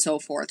 so on and so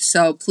forth.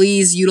 So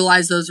please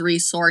utilize those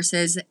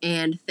resources,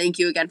 and thank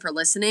you again for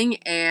listening,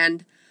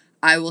 and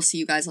I will see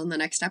you guys on the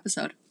next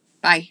episode.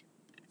 Bye.